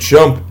typically the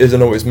jump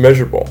isn't always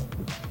measurable.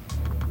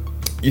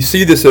 You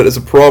see this as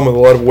a problem with a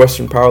lot of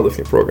Western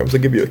powerlifting programs.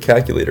 They'll give you a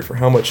calculator for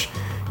how much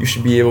you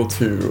should be able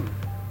to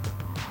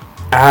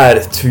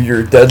add to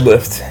your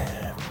deadlift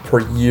per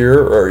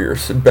year, or your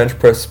bench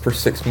press per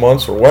 6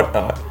 months, or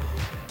whatnot.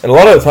 And a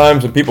lot of the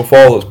times when people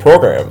follow those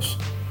programs,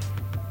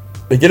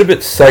 they get a bit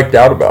psyched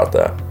out about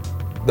that.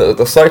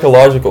 The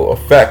psychological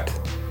effect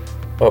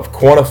of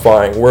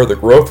quantifying where the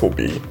growth will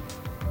be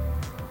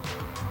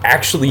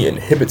actually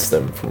inhibits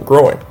them from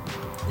growing,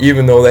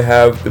 even though they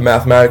have the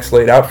mathematics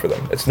laid out for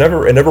them. It never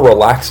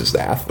relaxes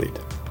the athlete.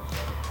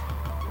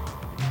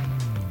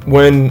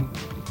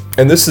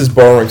 And this is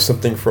borrowing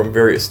something from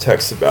various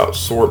texts about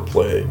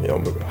swordplay,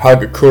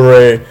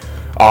 Hagakure,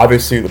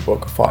 obviously the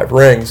Book of Five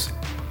Rings.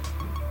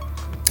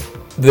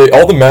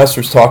 All the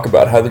masters talk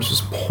about how there's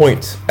this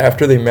point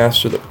after they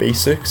master the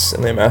basics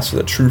and they master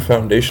the true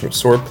foundation of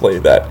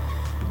swordplay, that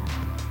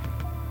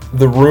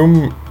the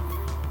room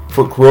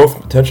for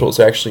growth potential is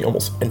actually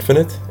almost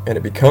infinite, and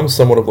it becomes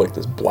somewhat of like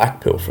this black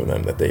pill for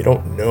them, that they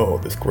don't know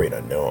this great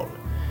unknown.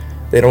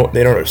 They don't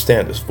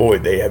understand this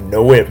void. They have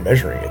no way of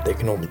measuring it. They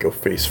can only go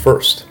face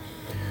first.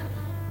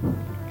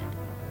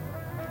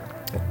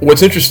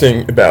 What's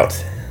interesting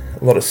about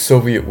a lot of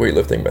Soviet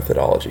weightlifting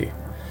methodology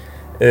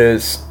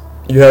is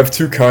you have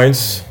two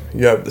kinds.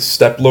 You have the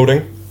step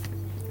loading,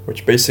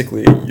 which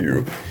basically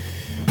you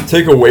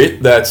take a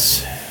weight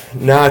that's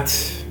not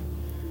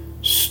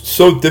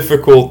so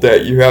difficult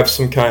that you have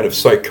some kind of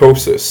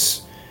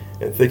psychosis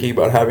and thinking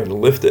about having to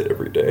lift it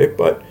every day,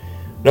 but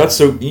not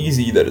so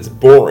easy that it's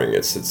boring.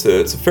 It's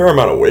a fair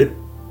amount of weight,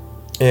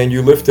 and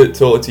you lift it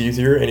till it's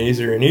easier and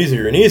easier and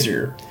easier and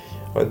easier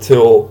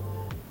until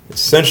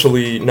it's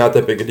essentially not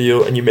that big a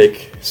deal, and you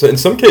make, so in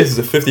some cases,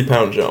 a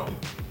 50-pound jump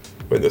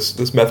with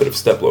this method of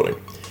step loading.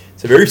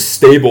 It's a very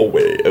stable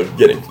way of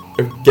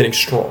getting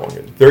strong,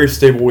 a very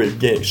stable way of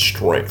gaining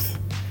strength,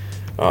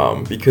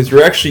 because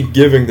you're actually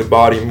giving the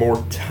body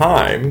more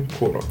time,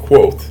 quote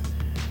unquote,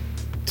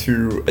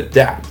 to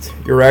adapt.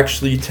 You're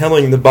actually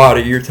telling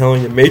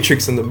the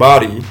matrix in the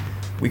body,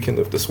 we can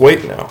lift this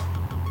weight now.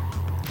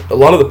 A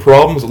lot of the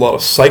problems, a lot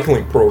of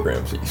cycling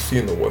programs that you see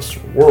in the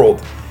Western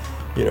world,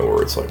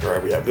 where it's like, all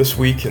right, we have this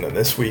week, and then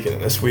this week, and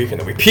then this week, and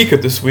then we peak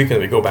at this week, and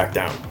then we go back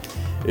down,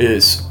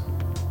 is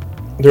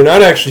they're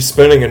not actually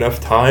spending enough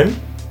time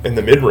in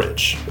the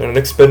mid-range. They're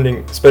not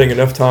spending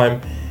enough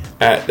time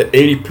at the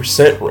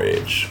 80%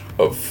 range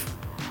of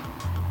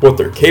what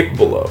they're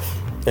capable of.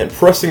 And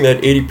pressing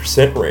that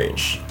 80%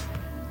 range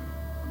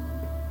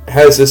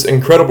has this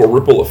incredible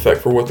ripple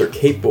effect for what they're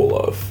capable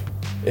of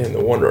in the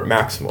 1 rep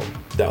maximum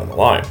down the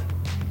line.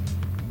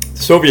 The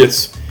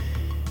Soviets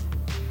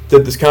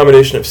did this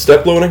combination of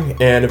step loading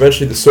and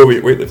eventually the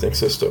Soviet weightlifting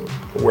system,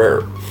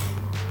 where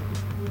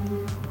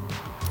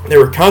they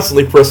were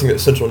constantly pressing the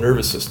central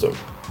nervous system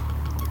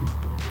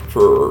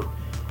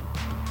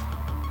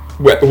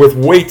with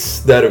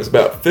weights that it was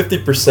about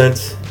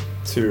 50%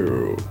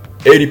 to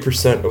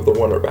 80% of the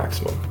 1 rep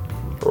maximum.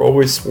 They're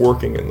always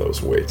working in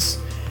those weights.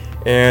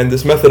 And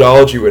this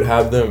methodology would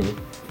have them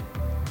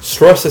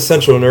stress the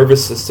central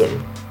nervous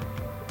system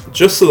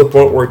just to the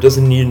point where it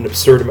doesn't need an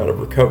absurd amount of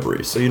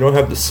recovery. So you don't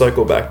have this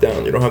cycle back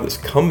down. You don't have this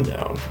come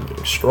down from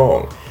getting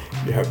strong.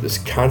 You have this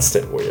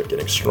constant way of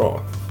getting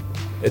strong.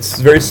 It's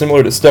very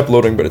similar to step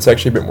loading, but it's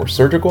actually a bit more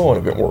surgical and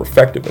a bit more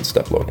effective than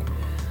step loading.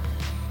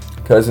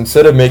 Because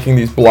instead of making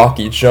these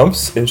blocky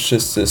jumps, it's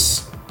just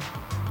this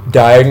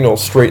diagonal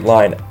straight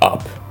line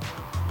up.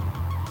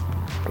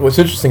 What's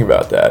interesting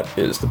about that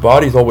is the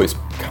body's always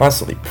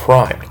constantly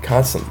primed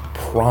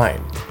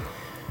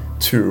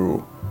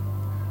to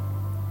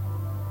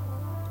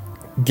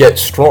get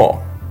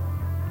strong.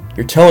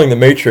 You're telling the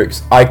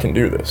matrix, I can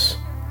do this.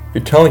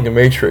 You're telling the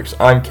matrix,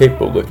 I'm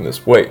capable of lifting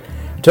this weight.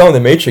 You're telling the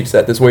matrix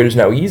that this weight is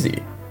now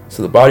easy.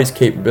 So the body's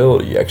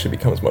capability actually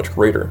becomes much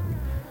greater.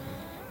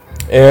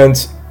 And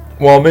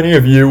while many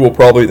of you will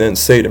probably then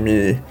say to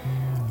me,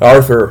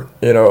 Arthur,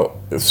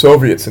 the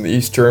Soviets and the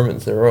East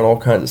Germans, they were on all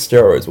kinds of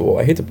steroids. Well,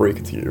 I hate to break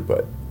it to you,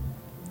 but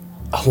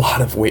a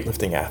lot of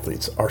weightlifting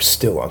athletes are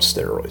still on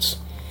steroids.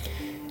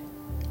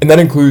 And that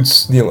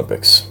includes the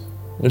Olympics.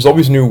 There's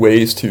always new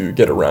ways to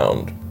get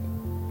around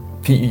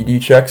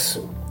PED checks.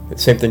 The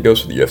same thing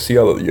goes for the UFC,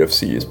 although the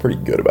UFC is pretty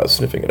good about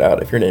sniffing it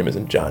out if your name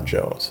isn't John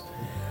Jones.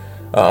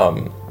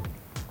 And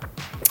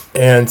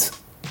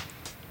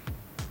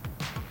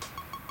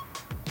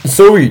the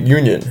Soviet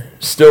Union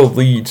still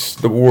leads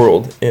the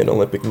world in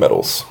Olympic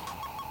medals.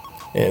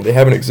 And they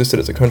haven't existed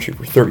as a country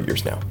for 30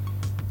 years now.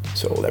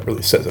 So that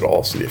really says it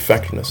all, so the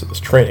effectiveness of this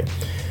training.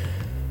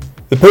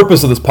 The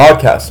purpose of this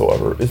podcast,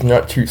 however, is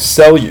not to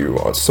sell you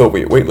on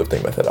Soviet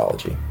weightlifting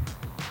methodology.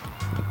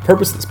 The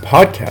purpose of this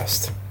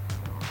podcast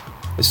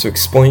is to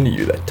explain to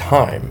you that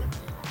time,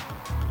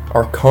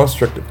 our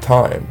construct of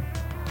time,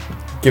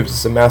 gives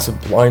us a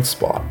massive blind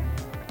spot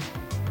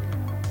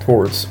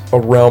towards a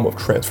realm of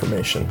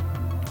transformation,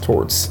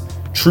 towards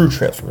true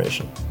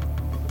transformation.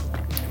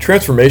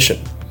 Transformation,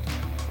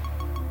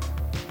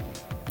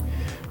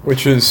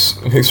 which is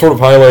sort of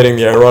highlighting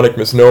the ironic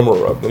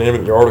misnomer of the name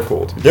of the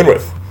article to begin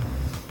with.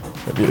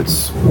 Maybe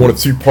it's one of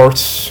two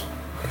parts,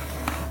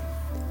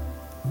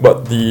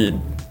 but the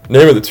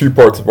name of the two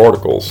parts of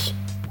articles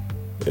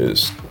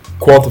is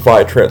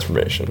quantified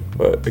transformation.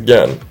 But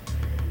again,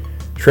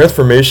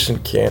 transformation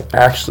can't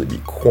actually be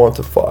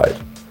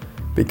quantified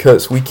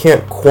because we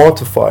can't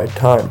quantify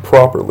time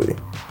properly.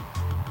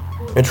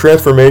 And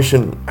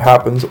transformation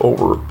happens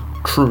over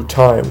true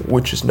time,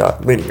 which is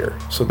not linear,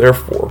 so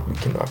therefore we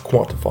cannot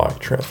quantify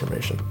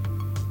transformation.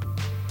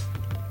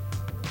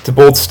 It's a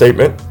bold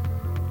statement,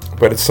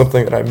 but it's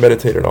something that I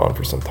meditated on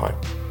for some time.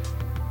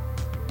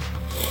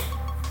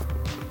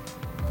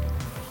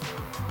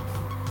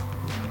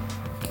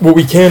 What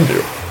we can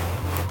do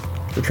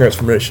for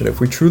transformation, if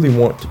we truly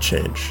want to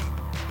change,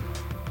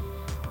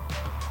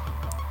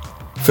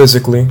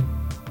 physically,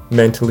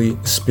 mentally,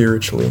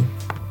 spiritually,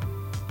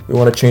 we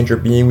want to change our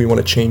being, we want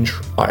to change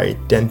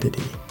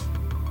identity.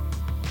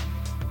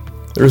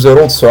 There's that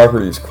old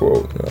Socrates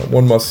quote,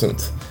 one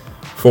mustn't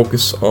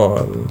focus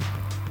on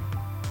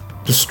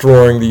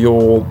destroying the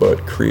old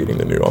but creating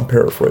the new. I'm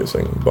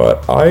paraphrasing,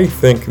 but I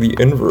think the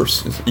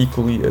inverse is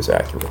equally as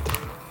accurate.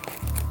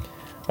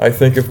 I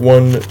think if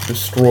one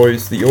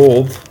destroys the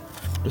old,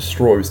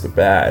 destroys the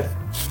bad,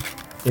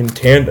 in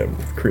tandem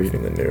with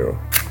creating the new,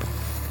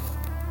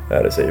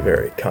 that is a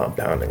very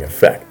compounding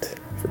effect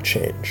for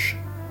change.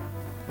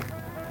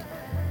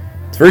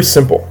 It's very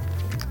simple.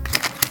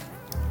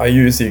 I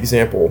use the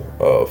example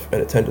of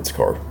an attendance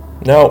card.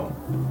 Now,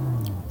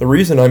 the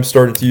reason I'm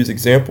starting to use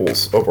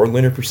examples of our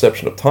linear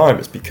perception of time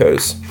is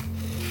because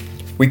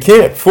we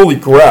can't fully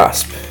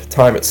grasp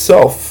time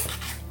itself.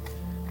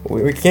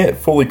 We can't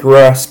fully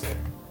grasp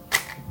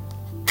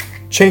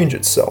change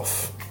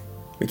itself.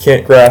 We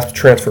can't grasp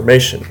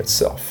transformation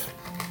itself.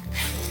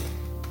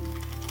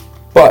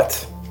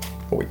 But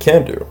what we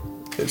can do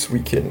is we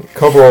can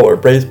cover all our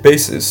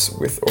bases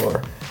with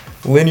our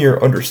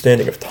linear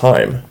understanding of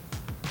time.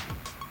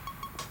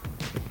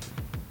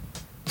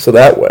 So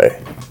that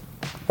way,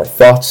 our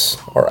thoughts,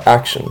 our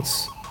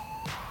actions,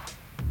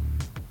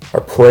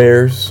 our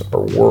prayers,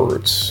 our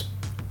words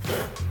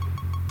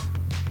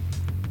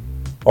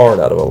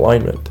aren't out of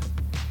alignment.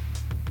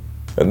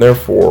 And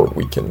therefore,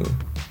 we can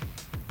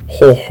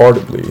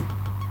wholeheartedly,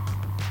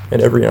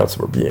 in every ounce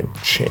of our being,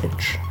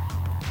 change.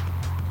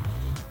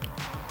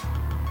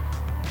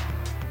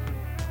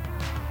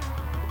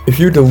 If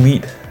you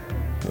delete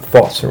the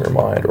thoughts from your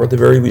mind, or at the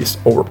very least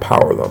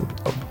overpower them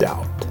of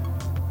doubt,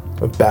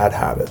 of bad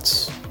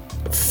habits,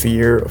 of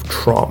fear, of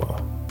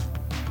trauma,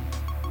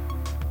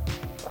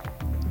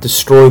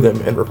 destroy them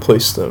and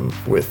replace them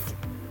with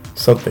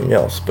something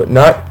else, but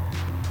not,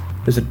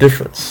 there's a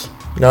difference,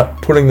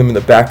 not putting them in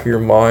the back of your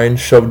mind,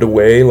 shoved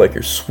away like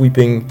you're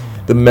sweeping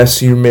the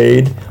mess you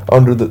made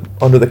under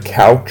the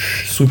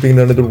couch, sweeping it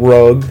under the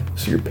rug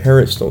so your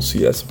parents don't see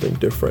that's something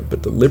different,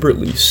 but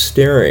deliberately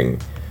staring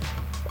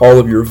all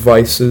of your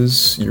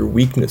vices, your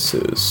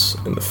weaknesses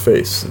in the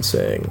face and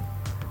saying,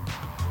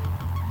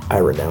 I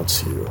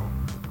renounce you,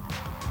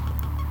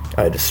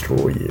 I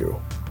destroy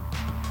you,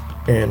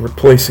 and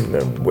replacing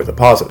them with a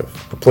positive,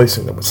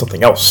 replacing them with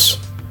something else,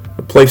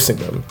 replacing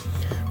them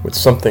with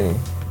something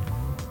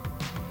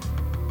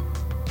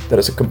that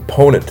is a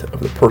component of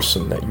the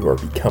person that you are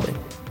becoming,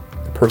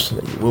 the person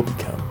that you will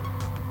become.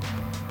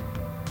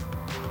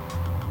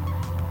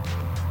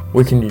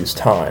 we can use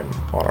time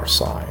on our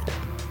side.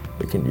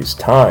 We can use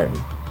time,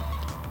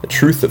 the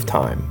truth of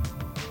time,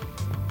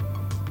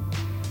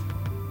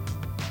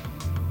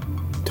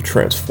 to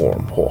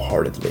transform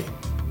wholeheartedly.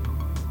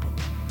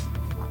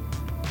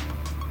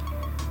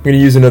 I'm going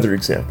to use another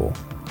example.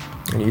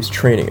 I'm going to use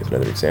training as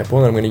another example,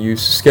 and I'm going to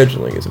use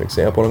scheduling as an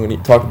example, and I'm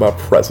going to talk about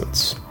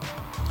presence.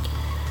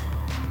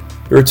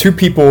 There are two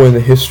people in the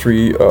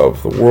history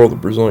of the world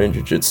of Brazilian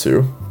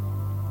Jiu-Jitsu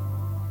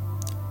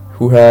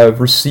who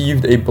have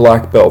received a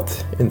black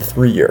belt in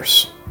 3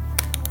 years.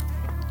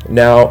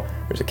 Now,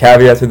 there's a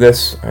caveat to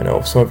this. I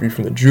know some of you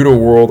from the judo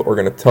world are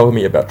going to tell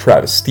me about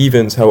Travis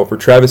Stevens. However,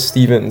 Travis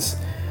Stevens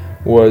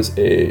was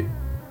a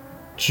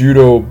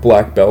judo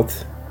black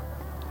belt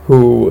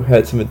who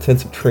had some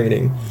intensive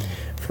training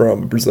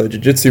from a Brazilian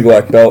Jiu-Jitsu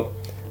black belt,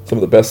 some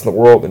of the best in the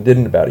world, and did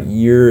in about 1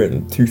 year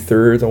and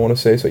 2/3, I want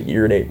to say, so 1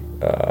 year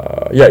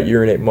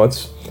and 8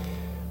 months.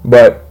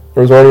 But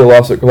there was already a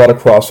lot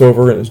of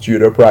crossover in his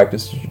judo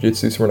practice,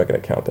 Jiu-Jitsu, so we're not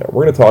going to count that.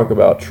 We're going to talk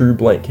about true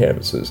blank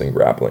canvases in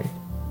grappling.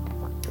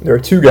 There are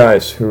two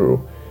guys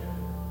who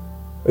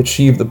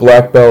achieved the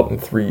black belt in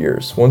 3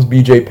 years. One's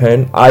BJ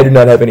Penn. I do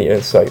not have any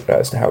insight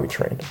as to how he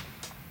trained.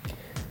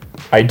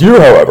 I do,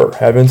 however,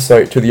 have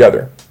insight to the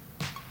other.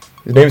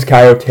 His name is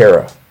Caio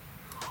Terra.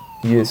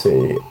 He is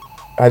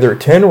either a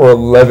 10 or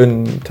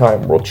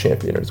 11-time world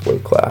champion in his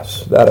weight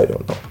class. That I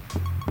don't know.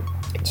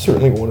 It's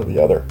certainly one or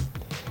the other.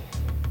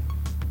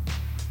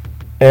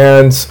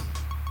 And,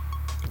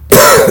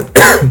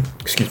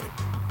 excuse me.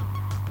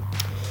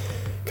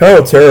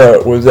 Caio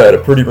Terra was at a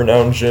pretty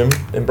renowned gym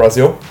in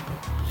Brazil.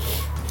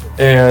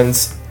 And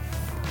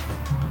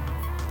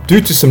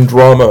due to some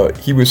drama,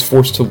 he was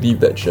forced to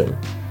leave that gym.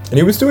 And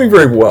he was doing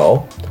very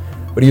well,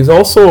 but he was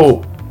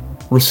also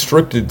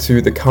restricted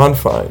to the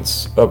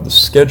confines of the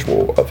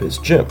schedule of his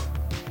gym.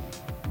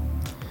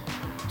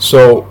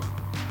 So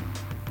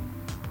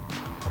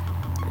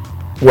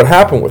what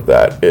happened with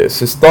that is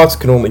his thoughts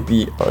could only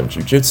be on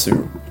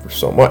jiu-jitsu for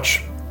so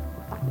much.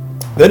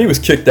 Then he was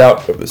kicked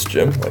out of this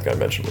gym, like I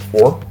mentioned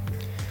before,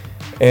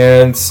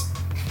 and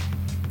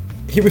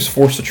he was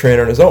forced to train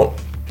on his own.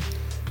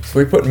 So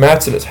he put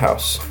mats in his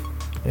house,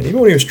 and even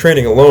when he was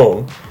training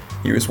alone,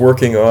 he was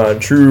working on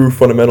true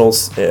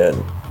fundamentals,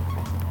 and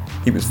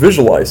he was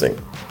visualizing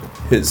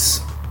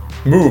his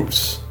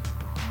moves,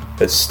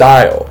 his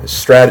style, his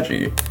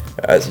strategy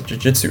as a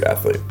jiu-jitsu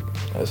athlete,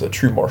 as a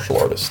true martial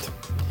artist.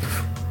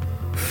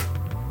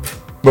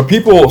 But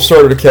people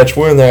started to catch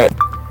wind that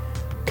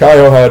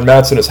Caio had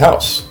mats in his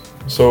house.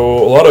 So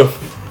a lot of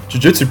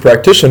jiu-jitsu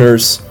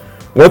practitioners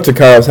went to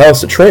Caio's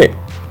house to train.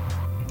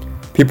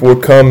 People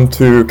would come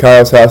to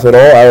Caio's house at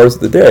all hours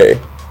of the day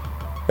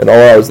and all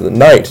hours of the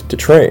night to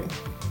train.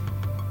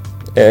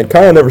 And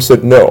Caio never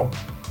said no.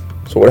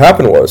 So what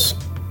happened was,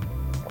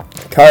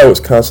 Caio was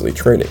constantly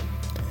training.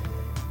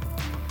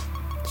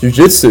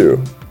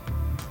 Jiu-jitsu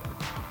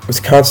was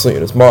constantly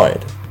in his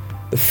mind.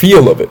 The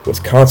feel of it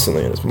was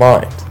constantly in his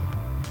mind.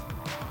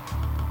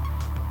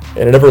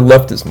 And it never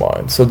left his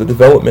mind, so the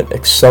development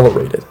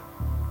accelerated.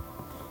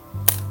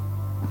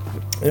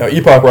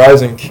 Epoch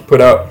Rising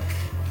put out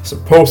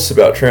some posts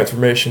about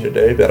transformation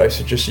today that I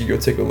suggest you go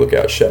take a look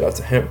at. Shout out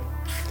to him.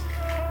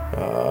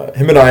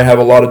 Him and I have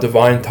a lot of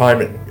divine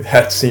timing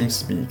that seems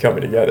to be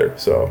coming together.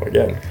 So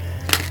again,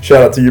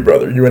 shout out to you,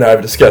 brother. You and I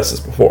have discussed this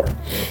before.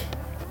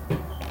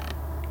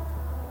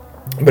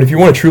 But if you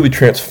want to truly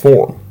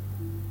transform,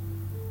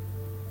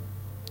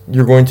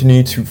 you're going to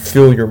need to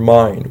fill your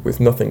mind with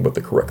nothing but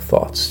the correct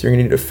thoughts. You're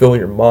going to need to fill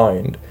your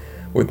mind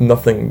with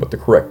nothing but the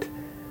correct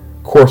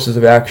courses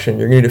of action.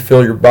 You're going to need to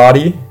fill your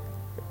body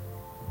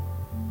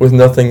with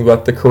nothing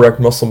but the correct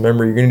muscle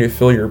memory. You're going to need to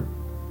fill your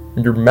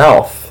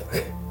mouth.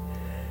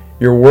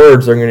 Your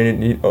words are going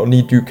to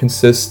need to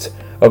consist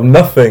of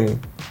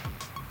nothing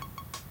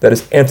that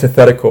is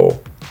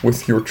antithetical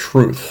with your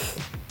truth.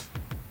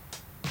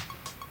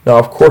 Now,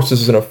 of course,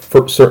 this is in a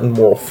certain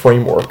moral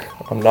framework.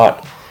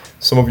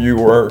 Some of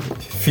you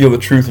feel the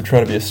truth of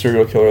trying to be a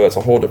serial killer. That's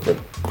a whole different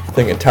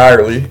thing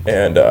entirely.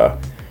 And I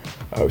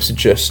would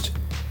suggest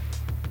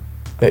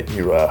that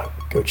you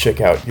go check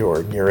out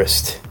your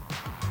nearest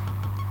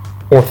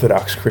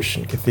Orthodox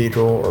Christian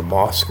cathedral or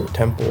mosque or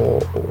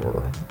temple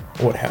or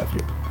what have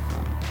you.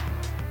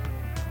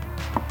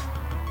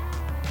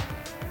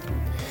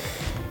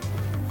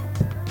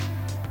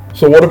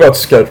 So what about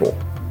schedule?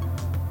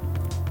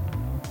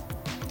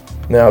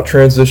 Now,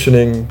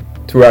 transitioning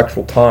to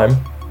actual time.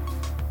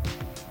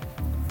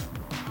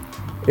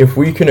 If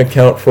we can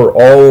account for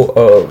all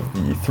of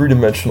the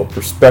three-dimensional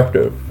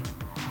perspective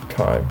of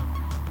time,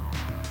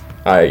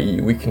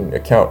 i.e. we can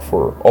account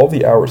for all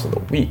the hours in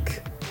the week,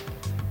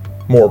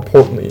 more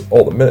importantly,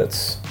 all the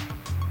minutes,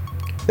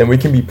 then we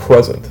can be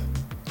present.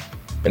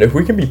 And if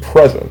we can be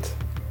present,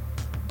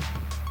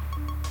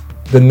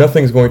 then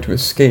nothing's going to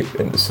escape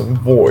into some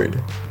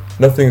void.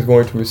 Nothing's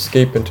going to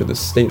escape into the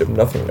state of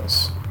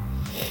nothingness.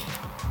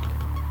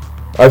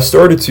 I've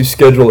started to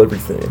schedule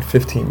everything in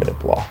 15-minute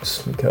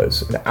blocks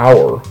because an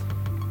hour,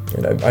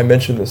 and I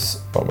mentioned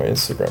this on my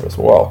Instagram as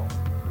well,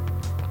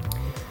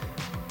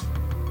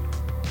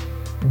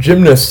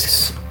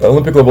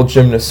 Olympic level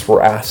gymnasts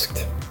were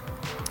asked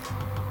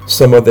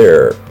some of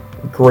their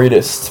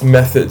greatest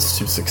methods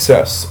to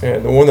success,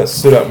 and the one that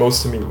stood out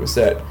most to me was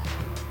that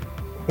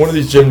one of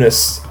these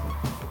gymnasts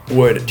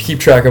would keep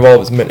track of all of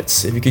his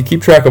minutes. If he could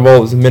keep track of all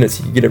of his minutes,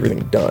 he could get everything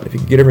done. If he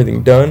could get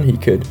everything done, he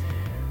could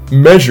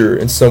measure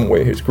in some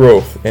way his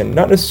growth, and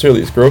not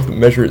necessarily his growth, but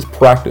measure his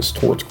practice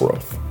towards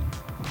growth.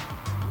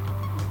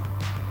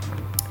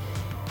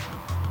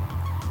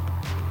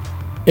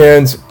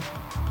 And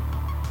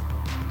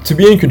to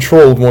be in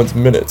control of one's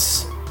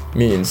minutes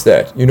means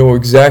that you know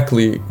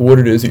exactly what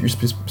it is that you're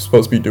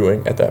supposed to be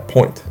doing at that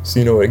point. So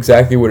you know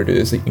exactly what it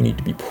is that you need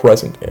to be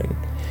present in.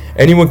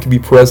 Anyone can be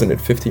present in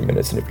 15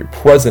 minutes, and if you're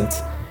present,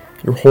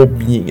 your whole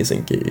being is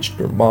engaged.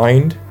 Your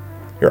mind,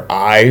 your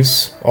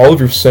eyes, all of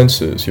your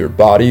senses, your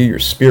body, your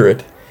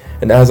spirit,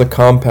 and that has a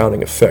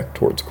compounding effect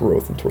towards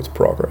growth and towards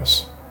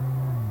progress.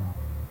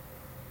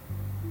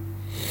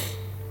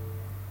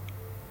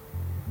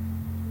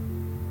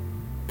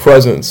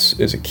 Presence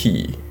is a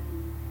key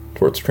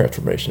towards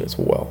transformation as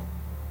well.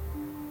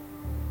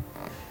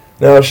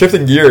 Now,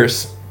 shifting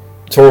gears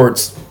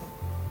towards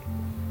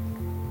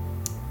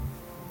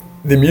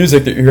the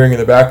music that you're hearing in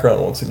the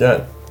background once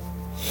again.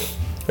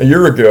 A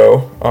year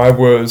ago, I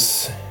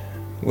was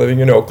living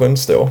in Oakland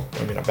still.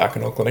 I mean, I'm back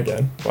in Oakland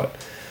again, but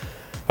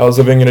I was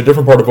living in a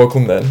different part of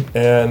Oakland then,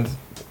 and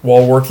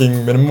while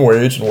working minimum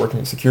wage and working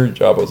a security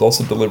job, I was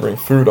also delivering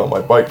food on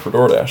my bike for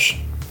DoorDash.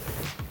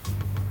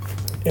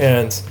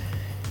 And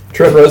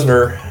Trent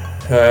Reznor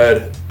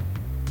had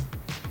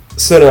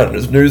sent out in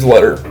his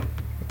newsletter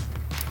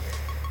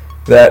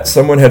that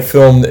someone had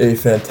filmed a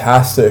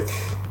fantastic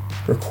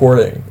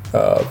recording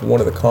of one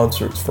of the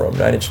concerts from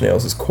Nine Inch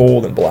Nails'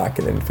 Cold and Black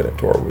and Infinite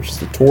tour, which is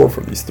the tour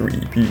for these 3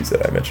 EPs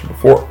that I mentioned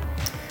before.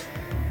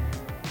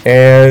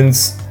 And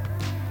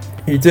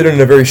he did it in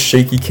a very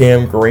shaky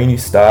cam, grainy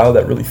style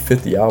that really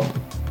fit the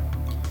album.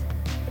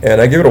 And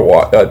I give it a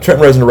watch. Trent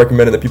Reznor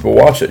recommended that people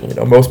watch it. You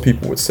know, most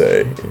people would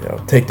say, you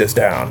know, take this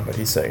down, but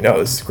he's saying, no,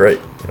 this is great.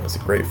 You know, it's a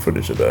great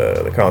footage of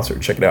the concert.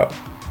 Check it out.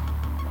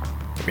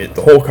 I mean,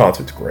 the whole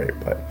concert's great,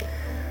 but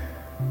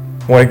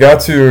when I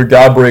got to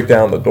God Break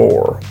Down the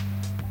Door,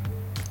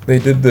 they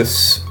did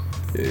this.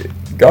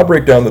 God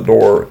Break Down the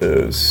Door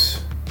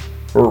is,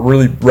 or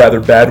really rather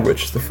Bad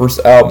Witch, the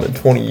first album in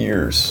 20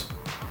 years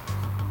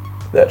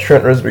that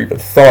Trent Reznor even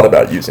thought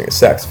about using a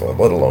saxophone,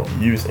 let alone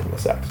using the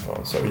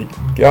saxophone. So he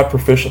got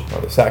proficient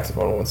on the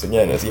saxophone once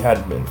again, as he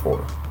hadn't been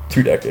for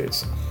 2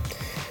 decades.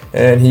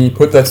 And he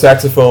put that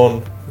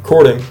saxophone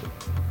recording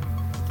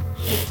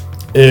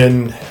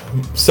in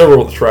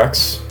several of the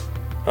tracks.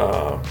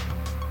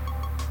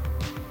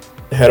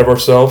 Ahead of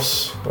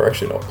Ourselves, or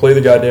actually no, Play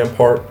the Goddamn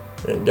Part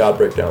and God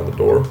Break Down the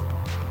Door.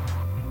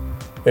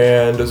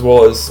 And as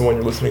well as the one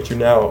you're listening to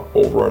now,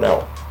 Over and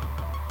Out.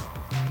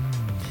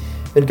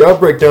 In God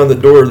Break Down the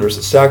Door, there's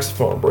a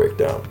saxophone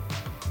breakdown.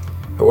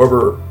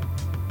 However,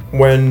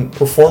 when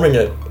performing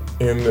it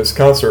in this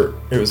concert,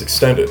 it was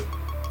extended.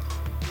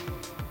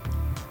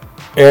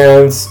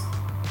 And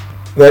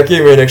that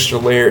gave me an extra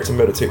layer to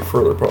meditate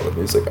further upon the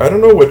music. I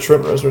don't know what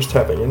Trent Reznor's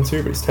tapping into,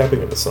 but he's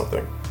tapping into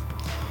something.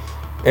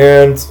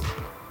 And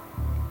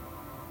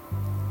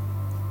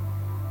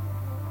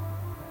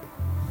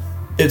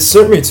it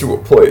sent me to a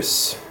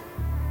place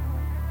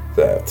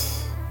that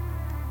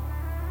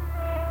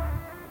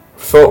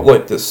felt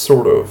like this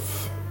sort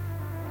of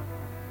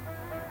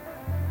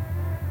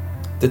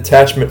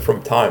detachment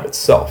from time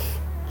itself.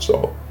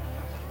 So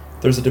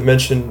there's a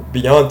dimension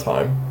beyond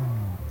time,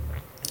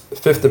 the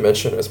 5th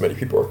dimension, as many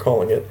people are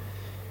calling it.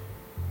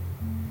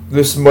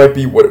 This might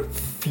be what it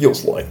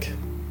feels like.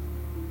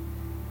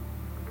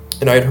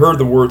 And I had heard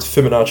the words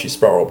Fibonacci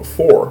spiral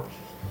before,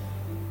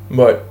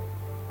 but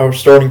I was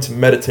starting to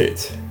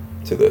meditate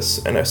to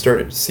this, and I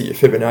started to see a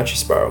Fibonacci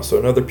spiral, so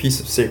another piece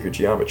of sacred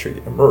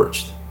geometry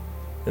emerged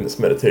in this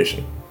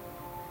meditation.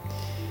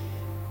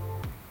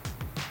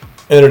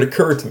 And it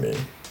occurred to me,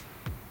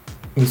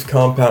 this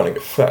compounding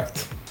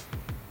effect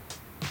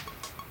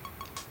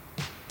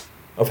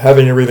of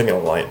having everything in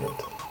alignment.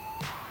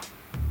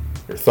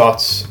 Your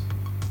thoughts,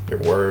 your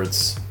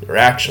words, your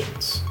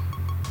actions.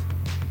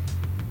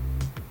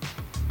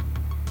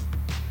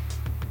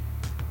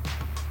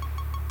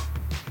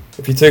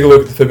 If you take a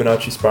look at the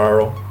Fibonacci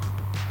spiral,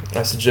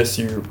 I suggest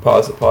you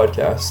pause the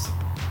podcast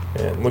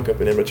and look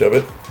up an image of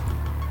it.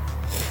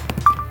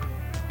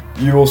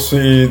 You will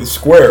see the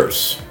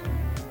squares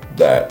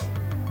that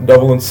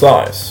double in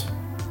size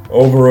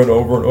over and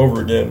over and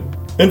over again,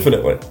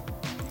 infinitely.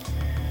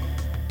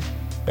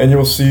 And you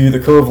will see the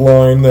curved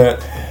line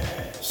that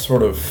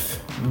sort of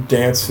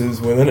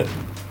dances within it.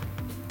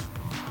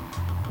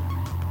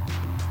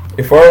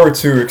 If I were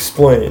to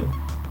explain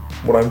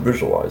what I'm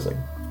visualizing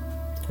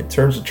in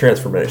terms of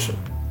transformation,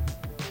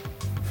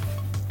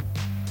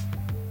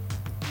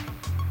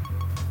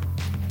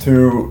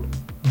 to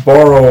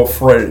borrow a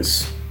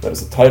phrase that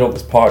is the title of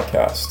this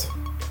podcast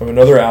of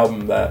another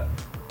album that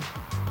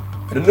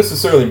I didn't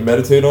necessarily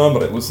meditate on,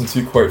 but I listen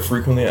to quite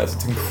frequently as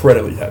it's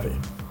incredibly heavy.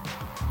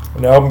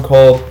 An album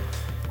called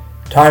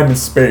Time and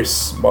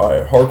Space by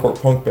a hardcore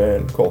punk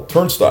band called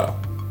Turnstile.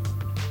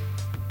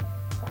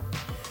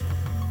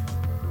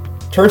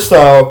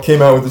 Turnstile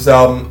came out with this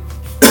album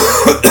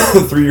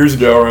 3 years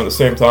ago, around the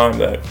same time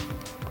that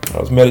I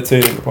was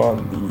meditating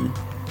upon the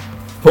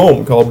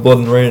poem called Blood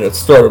and Rain that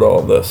started all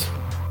of this.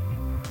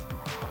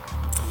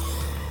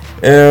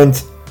 And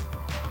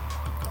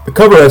the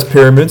cover has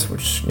pyramids,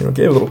 which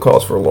gave a little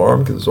cause for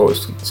alarm because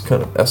it's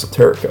kind of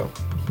esoterica.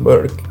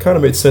 But it kind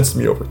of made sense to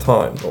me over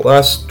time. The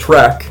last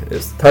track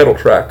is the title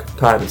track,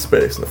 Time and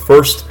Space, and the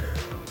first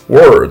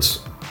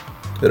words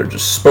that are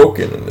just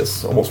spoken in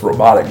this almost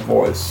robotic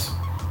voice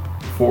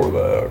before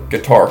the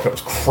guitar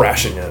comes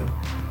crashing in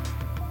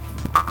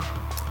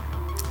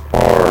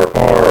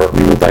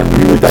we will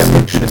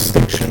dilute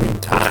distinction,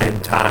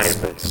 time,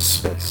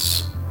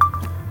 space.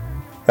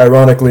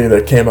 Ironically,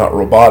 that came out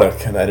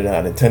robotic, and I did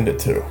not intend it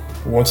to.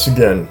 Once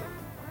again,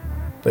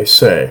 they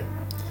say,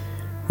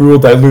 we will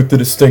dilute the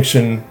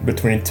distinction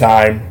between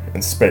time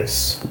and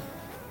space.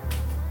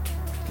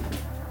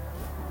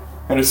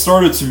 And it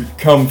started to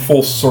come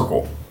full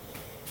circle.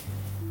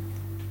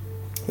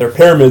 There are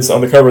pyramids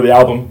on the cover of the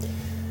album,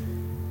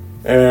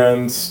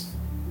 and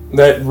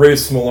that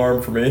raised some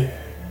alarm for me,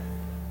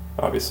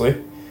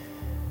 obviously.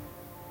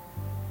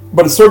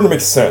 But it's starting to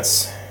make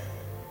sense.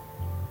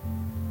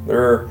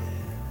 They're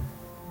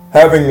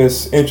having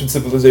this ancient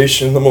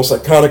civilization, the most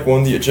iconic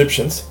one, the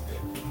Egyptians.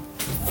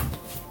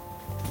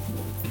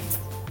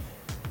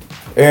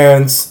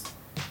 And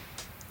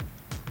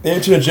the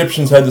ancient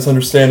Egyptians had this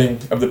understanding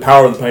of the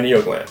power of the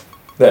pineal gland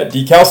that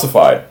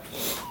decalcified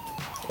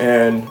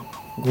and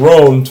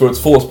grown to its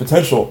fullest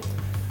potential,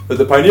 that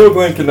the pineal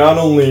gland can not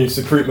only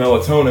secrete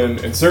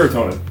melatonin and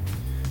serotonin,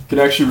 it can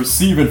actually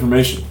receive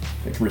information,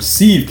 it can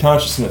receive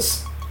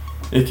consciousness,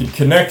 it can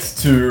connect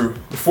to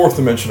the fourth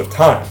dimension of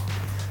time,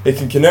 it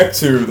can connect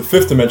to the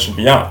fifth dimension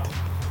beyond.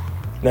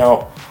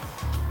 Now,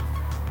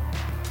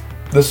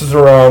 this is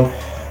around,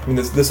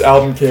 this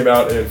album came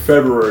out in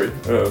February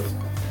of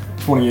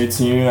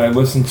 2018, and I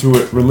listened to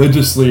it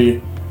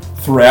religiously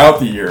throughout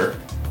the year,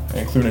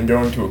 including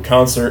going to a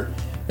concert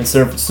in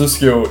San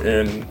Francisco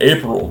in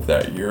April of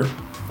that year.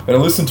 And I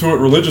listened to it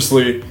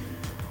religiously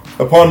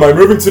upon my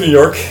moving to New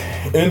York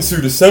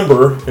into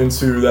December,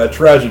 into that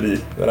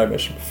tragedy that I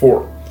mentioned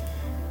before.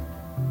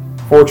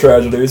 4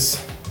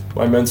 tragedies.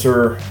 My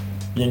mentor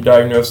being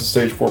diagnosed with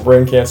stage 4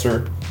 brain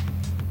cancer,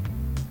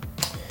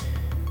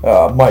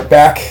 my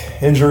back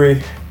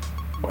injury,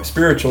 my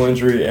spiritual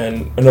injury,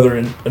 and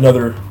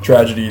another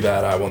tragedy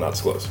that I will not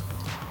disclose.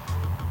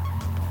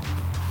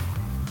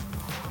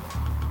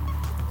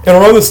 And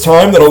around this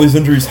time that all these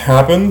injuries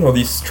happen, or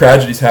these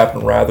tragedies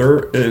happen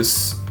rather,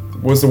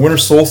 was the winter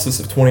solstice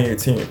of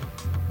 2018,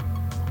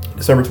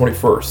 December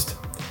 21st.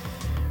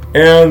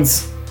 And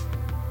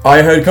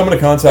I had come into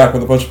contact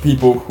with a bunch of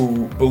people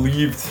who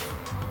believed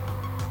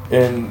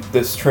in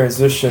this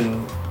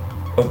transition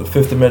of the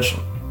fifth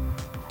dimension.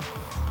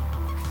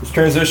 This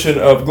transition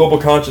of global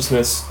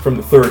consciousness from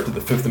the third to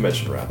the fifth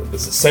dimension, rather,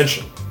 this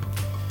ascension.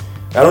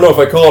 I don't know if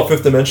I call it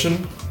fifth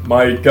dimension.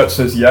 My gut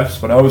says yes,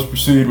 but I always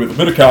proceed with a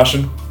bit of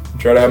caution and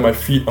try to have my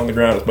feet on the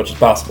ground as much as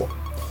possible.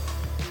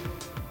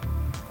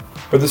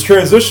 But this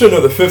transition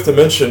of the fifth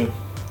dimension,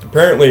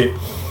 apparently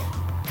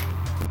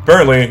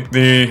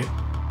the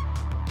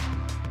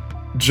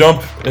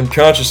jump in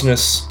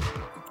consciousness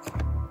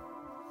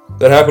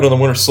that happened on the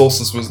winter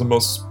solstice was the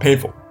most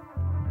painful,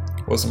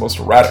 was the most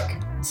erratic.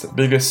 It's the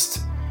biggest,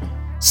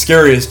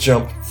 scariest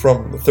jump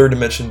from the third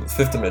dimension to the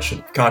fifth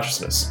dimension of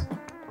consciousness.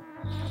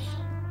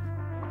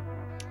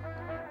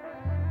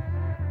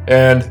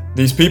 And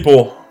these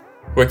people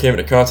who I came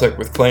into contact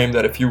with claimed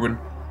that if you would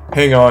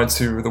hang on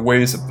to the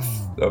ways of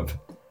the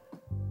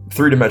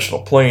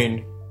three-dimensional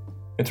plane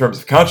in terms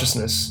of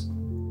consciousness,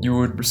 you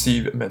would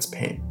receive immense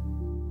pain.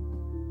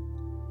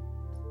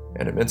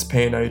 And immense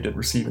pain I did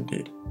receive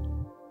indeed.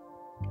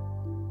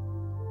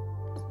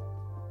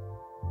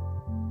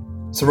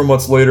 Several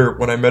months later,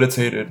 when I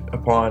meditated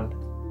upon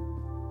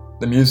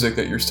the music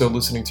that you're still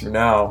listening to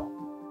now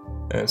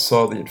and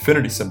saw the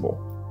infinity symbol,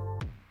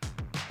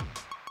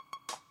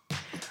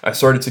 I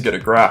started to get a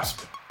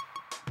grasp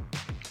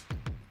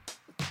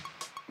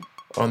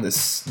on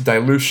this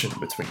dilution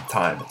between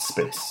time and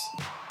space.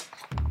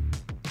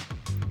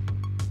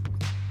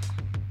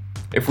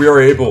 If we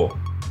are able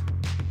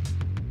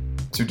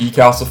to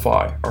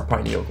decalcify our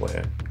pineal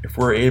gland, if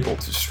we're able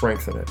to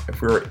strengthen it,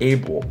 if we're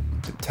able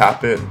to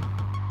tap in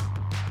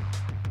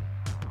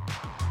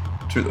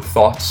to the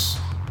thoughts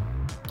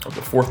of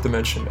the fourth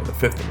dimension and the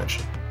fifth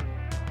dimension,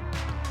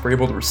 if we're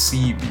able to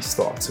receive these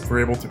thoughts, if we're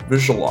able to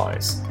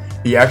visualize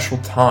the actual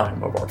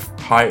time of our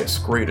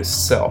highest,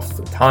 greatest self,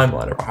 the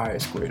timeline of our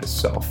highest, greatest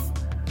self,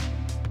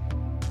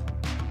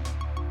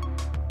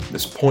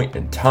 this point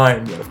in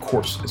time that, of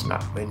course, is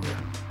not linear,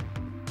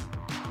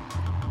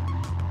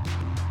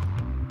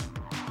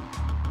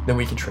 then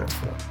we can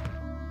transform.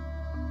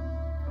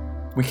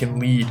 We can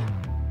lead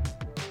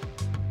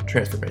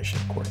transformation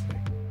accordingly.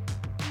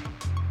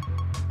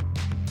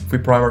 If we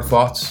prime our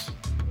thoughts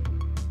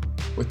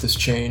with this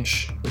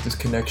change, with this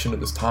connection to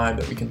this time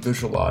that we can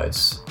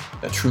visualize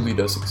that truly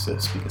does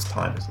exist, because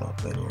time is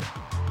not linear.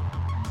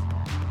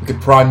 We can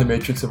prime the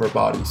matrix of our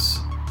bodies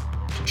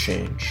to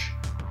change.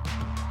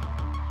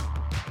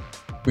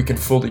 We can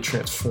fully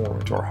transform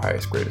into our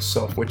highest, greatest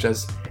self, which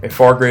has a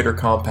far greater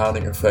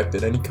compounding effect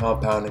than any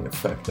compounding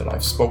effect that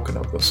I've spoken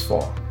of thus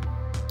far.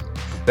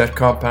 That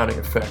compounding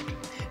effect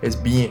is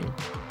being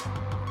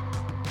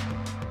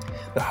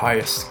the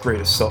highest,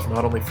 greatest self,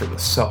 not only for the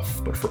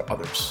self, but for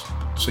others,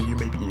 so you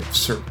may be of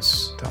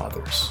service to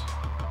others.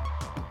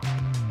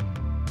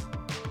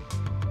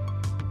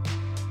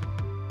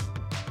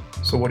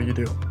 So what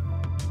do?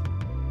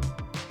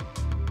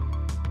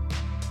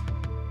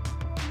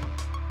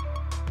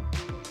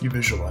 You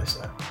visualize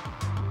that.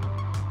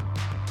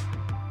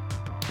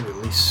 You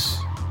release.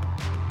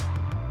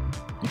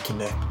 You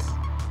connect.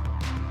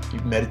 You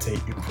meditate,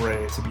 you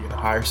pray to be in a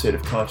higher state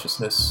of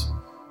consciousness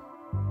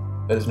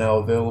that is now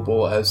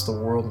available as the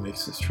world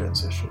makes this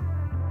transition.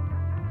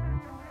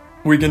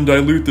 We can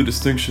dilute the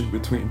distinction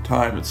between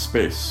time and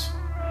space,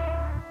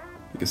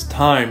 because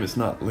time is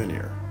not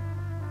linear.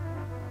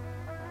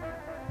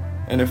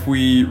 And if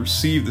we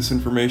receive this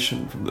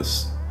information from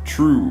this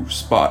true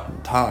spot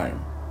in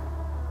time,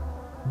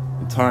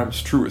 and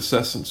time's truest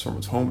essence from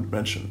its home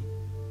dimension,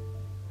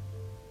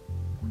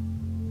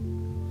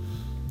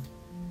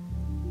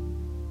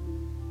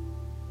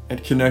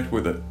 and connect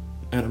with it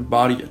and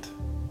embody it,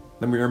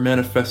 then we are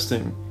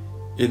manifesting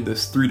in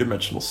this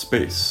three-dimensional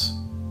space,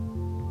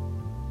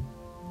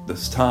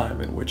 this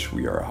time in which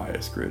we are our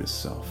highest,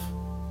 greatest self.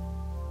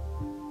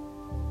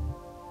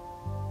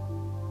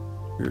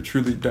 We are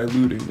truly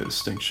diluting the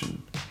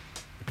distinction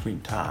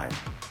between time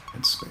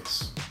and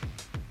space.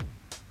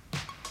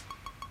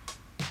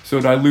 So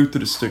dilute the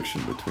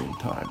distinction between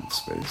time and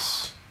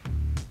space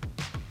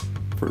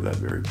for that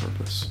very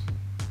purpose.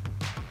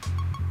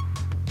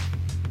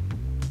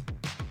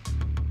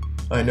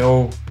 I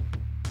know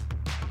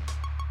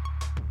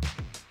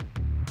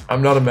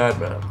I'm not a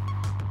madman.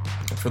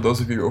 And for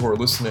those of you who are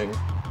listening,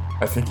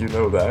 I think you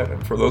know that.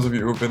 And for those of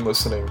you who have been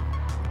listening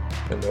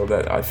and know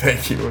that, I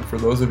thank you. And for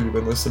those of you who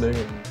have been listening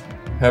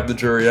and have the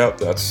jury out,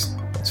 that's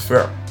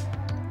fair.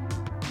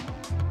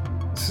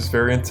 This is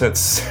very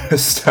intense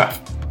stuff.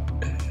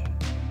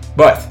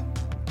 But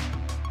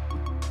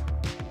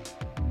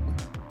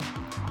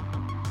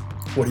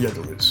what do you have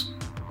to lose?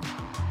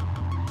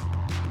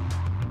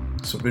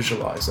 So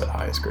visualize that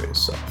highest,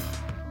 greatest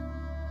self.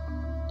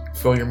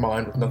 Fill your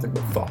mind with nothing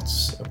but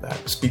thoughts of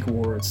that. Speak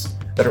words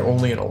that are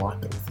only in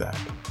alignment with that.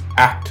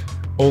 Act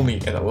only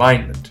in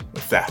alignment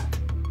with that.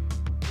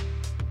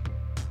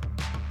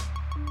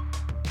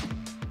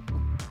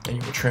 And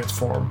you will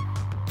transform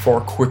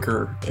far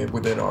quicker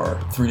within our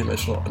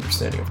three-dimensional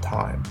understanding of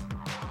time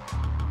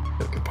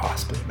than we could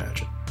possibly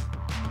imagine.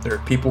 There are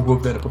people who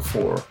have done it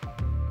before,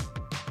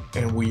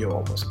 and we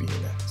all must be the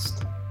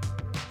next.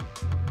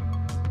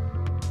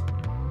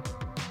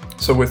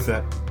 So with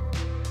that,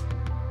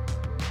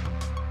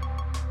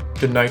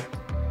 good night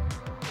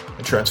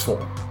and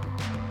transform.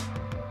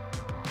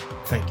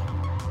 Thank you.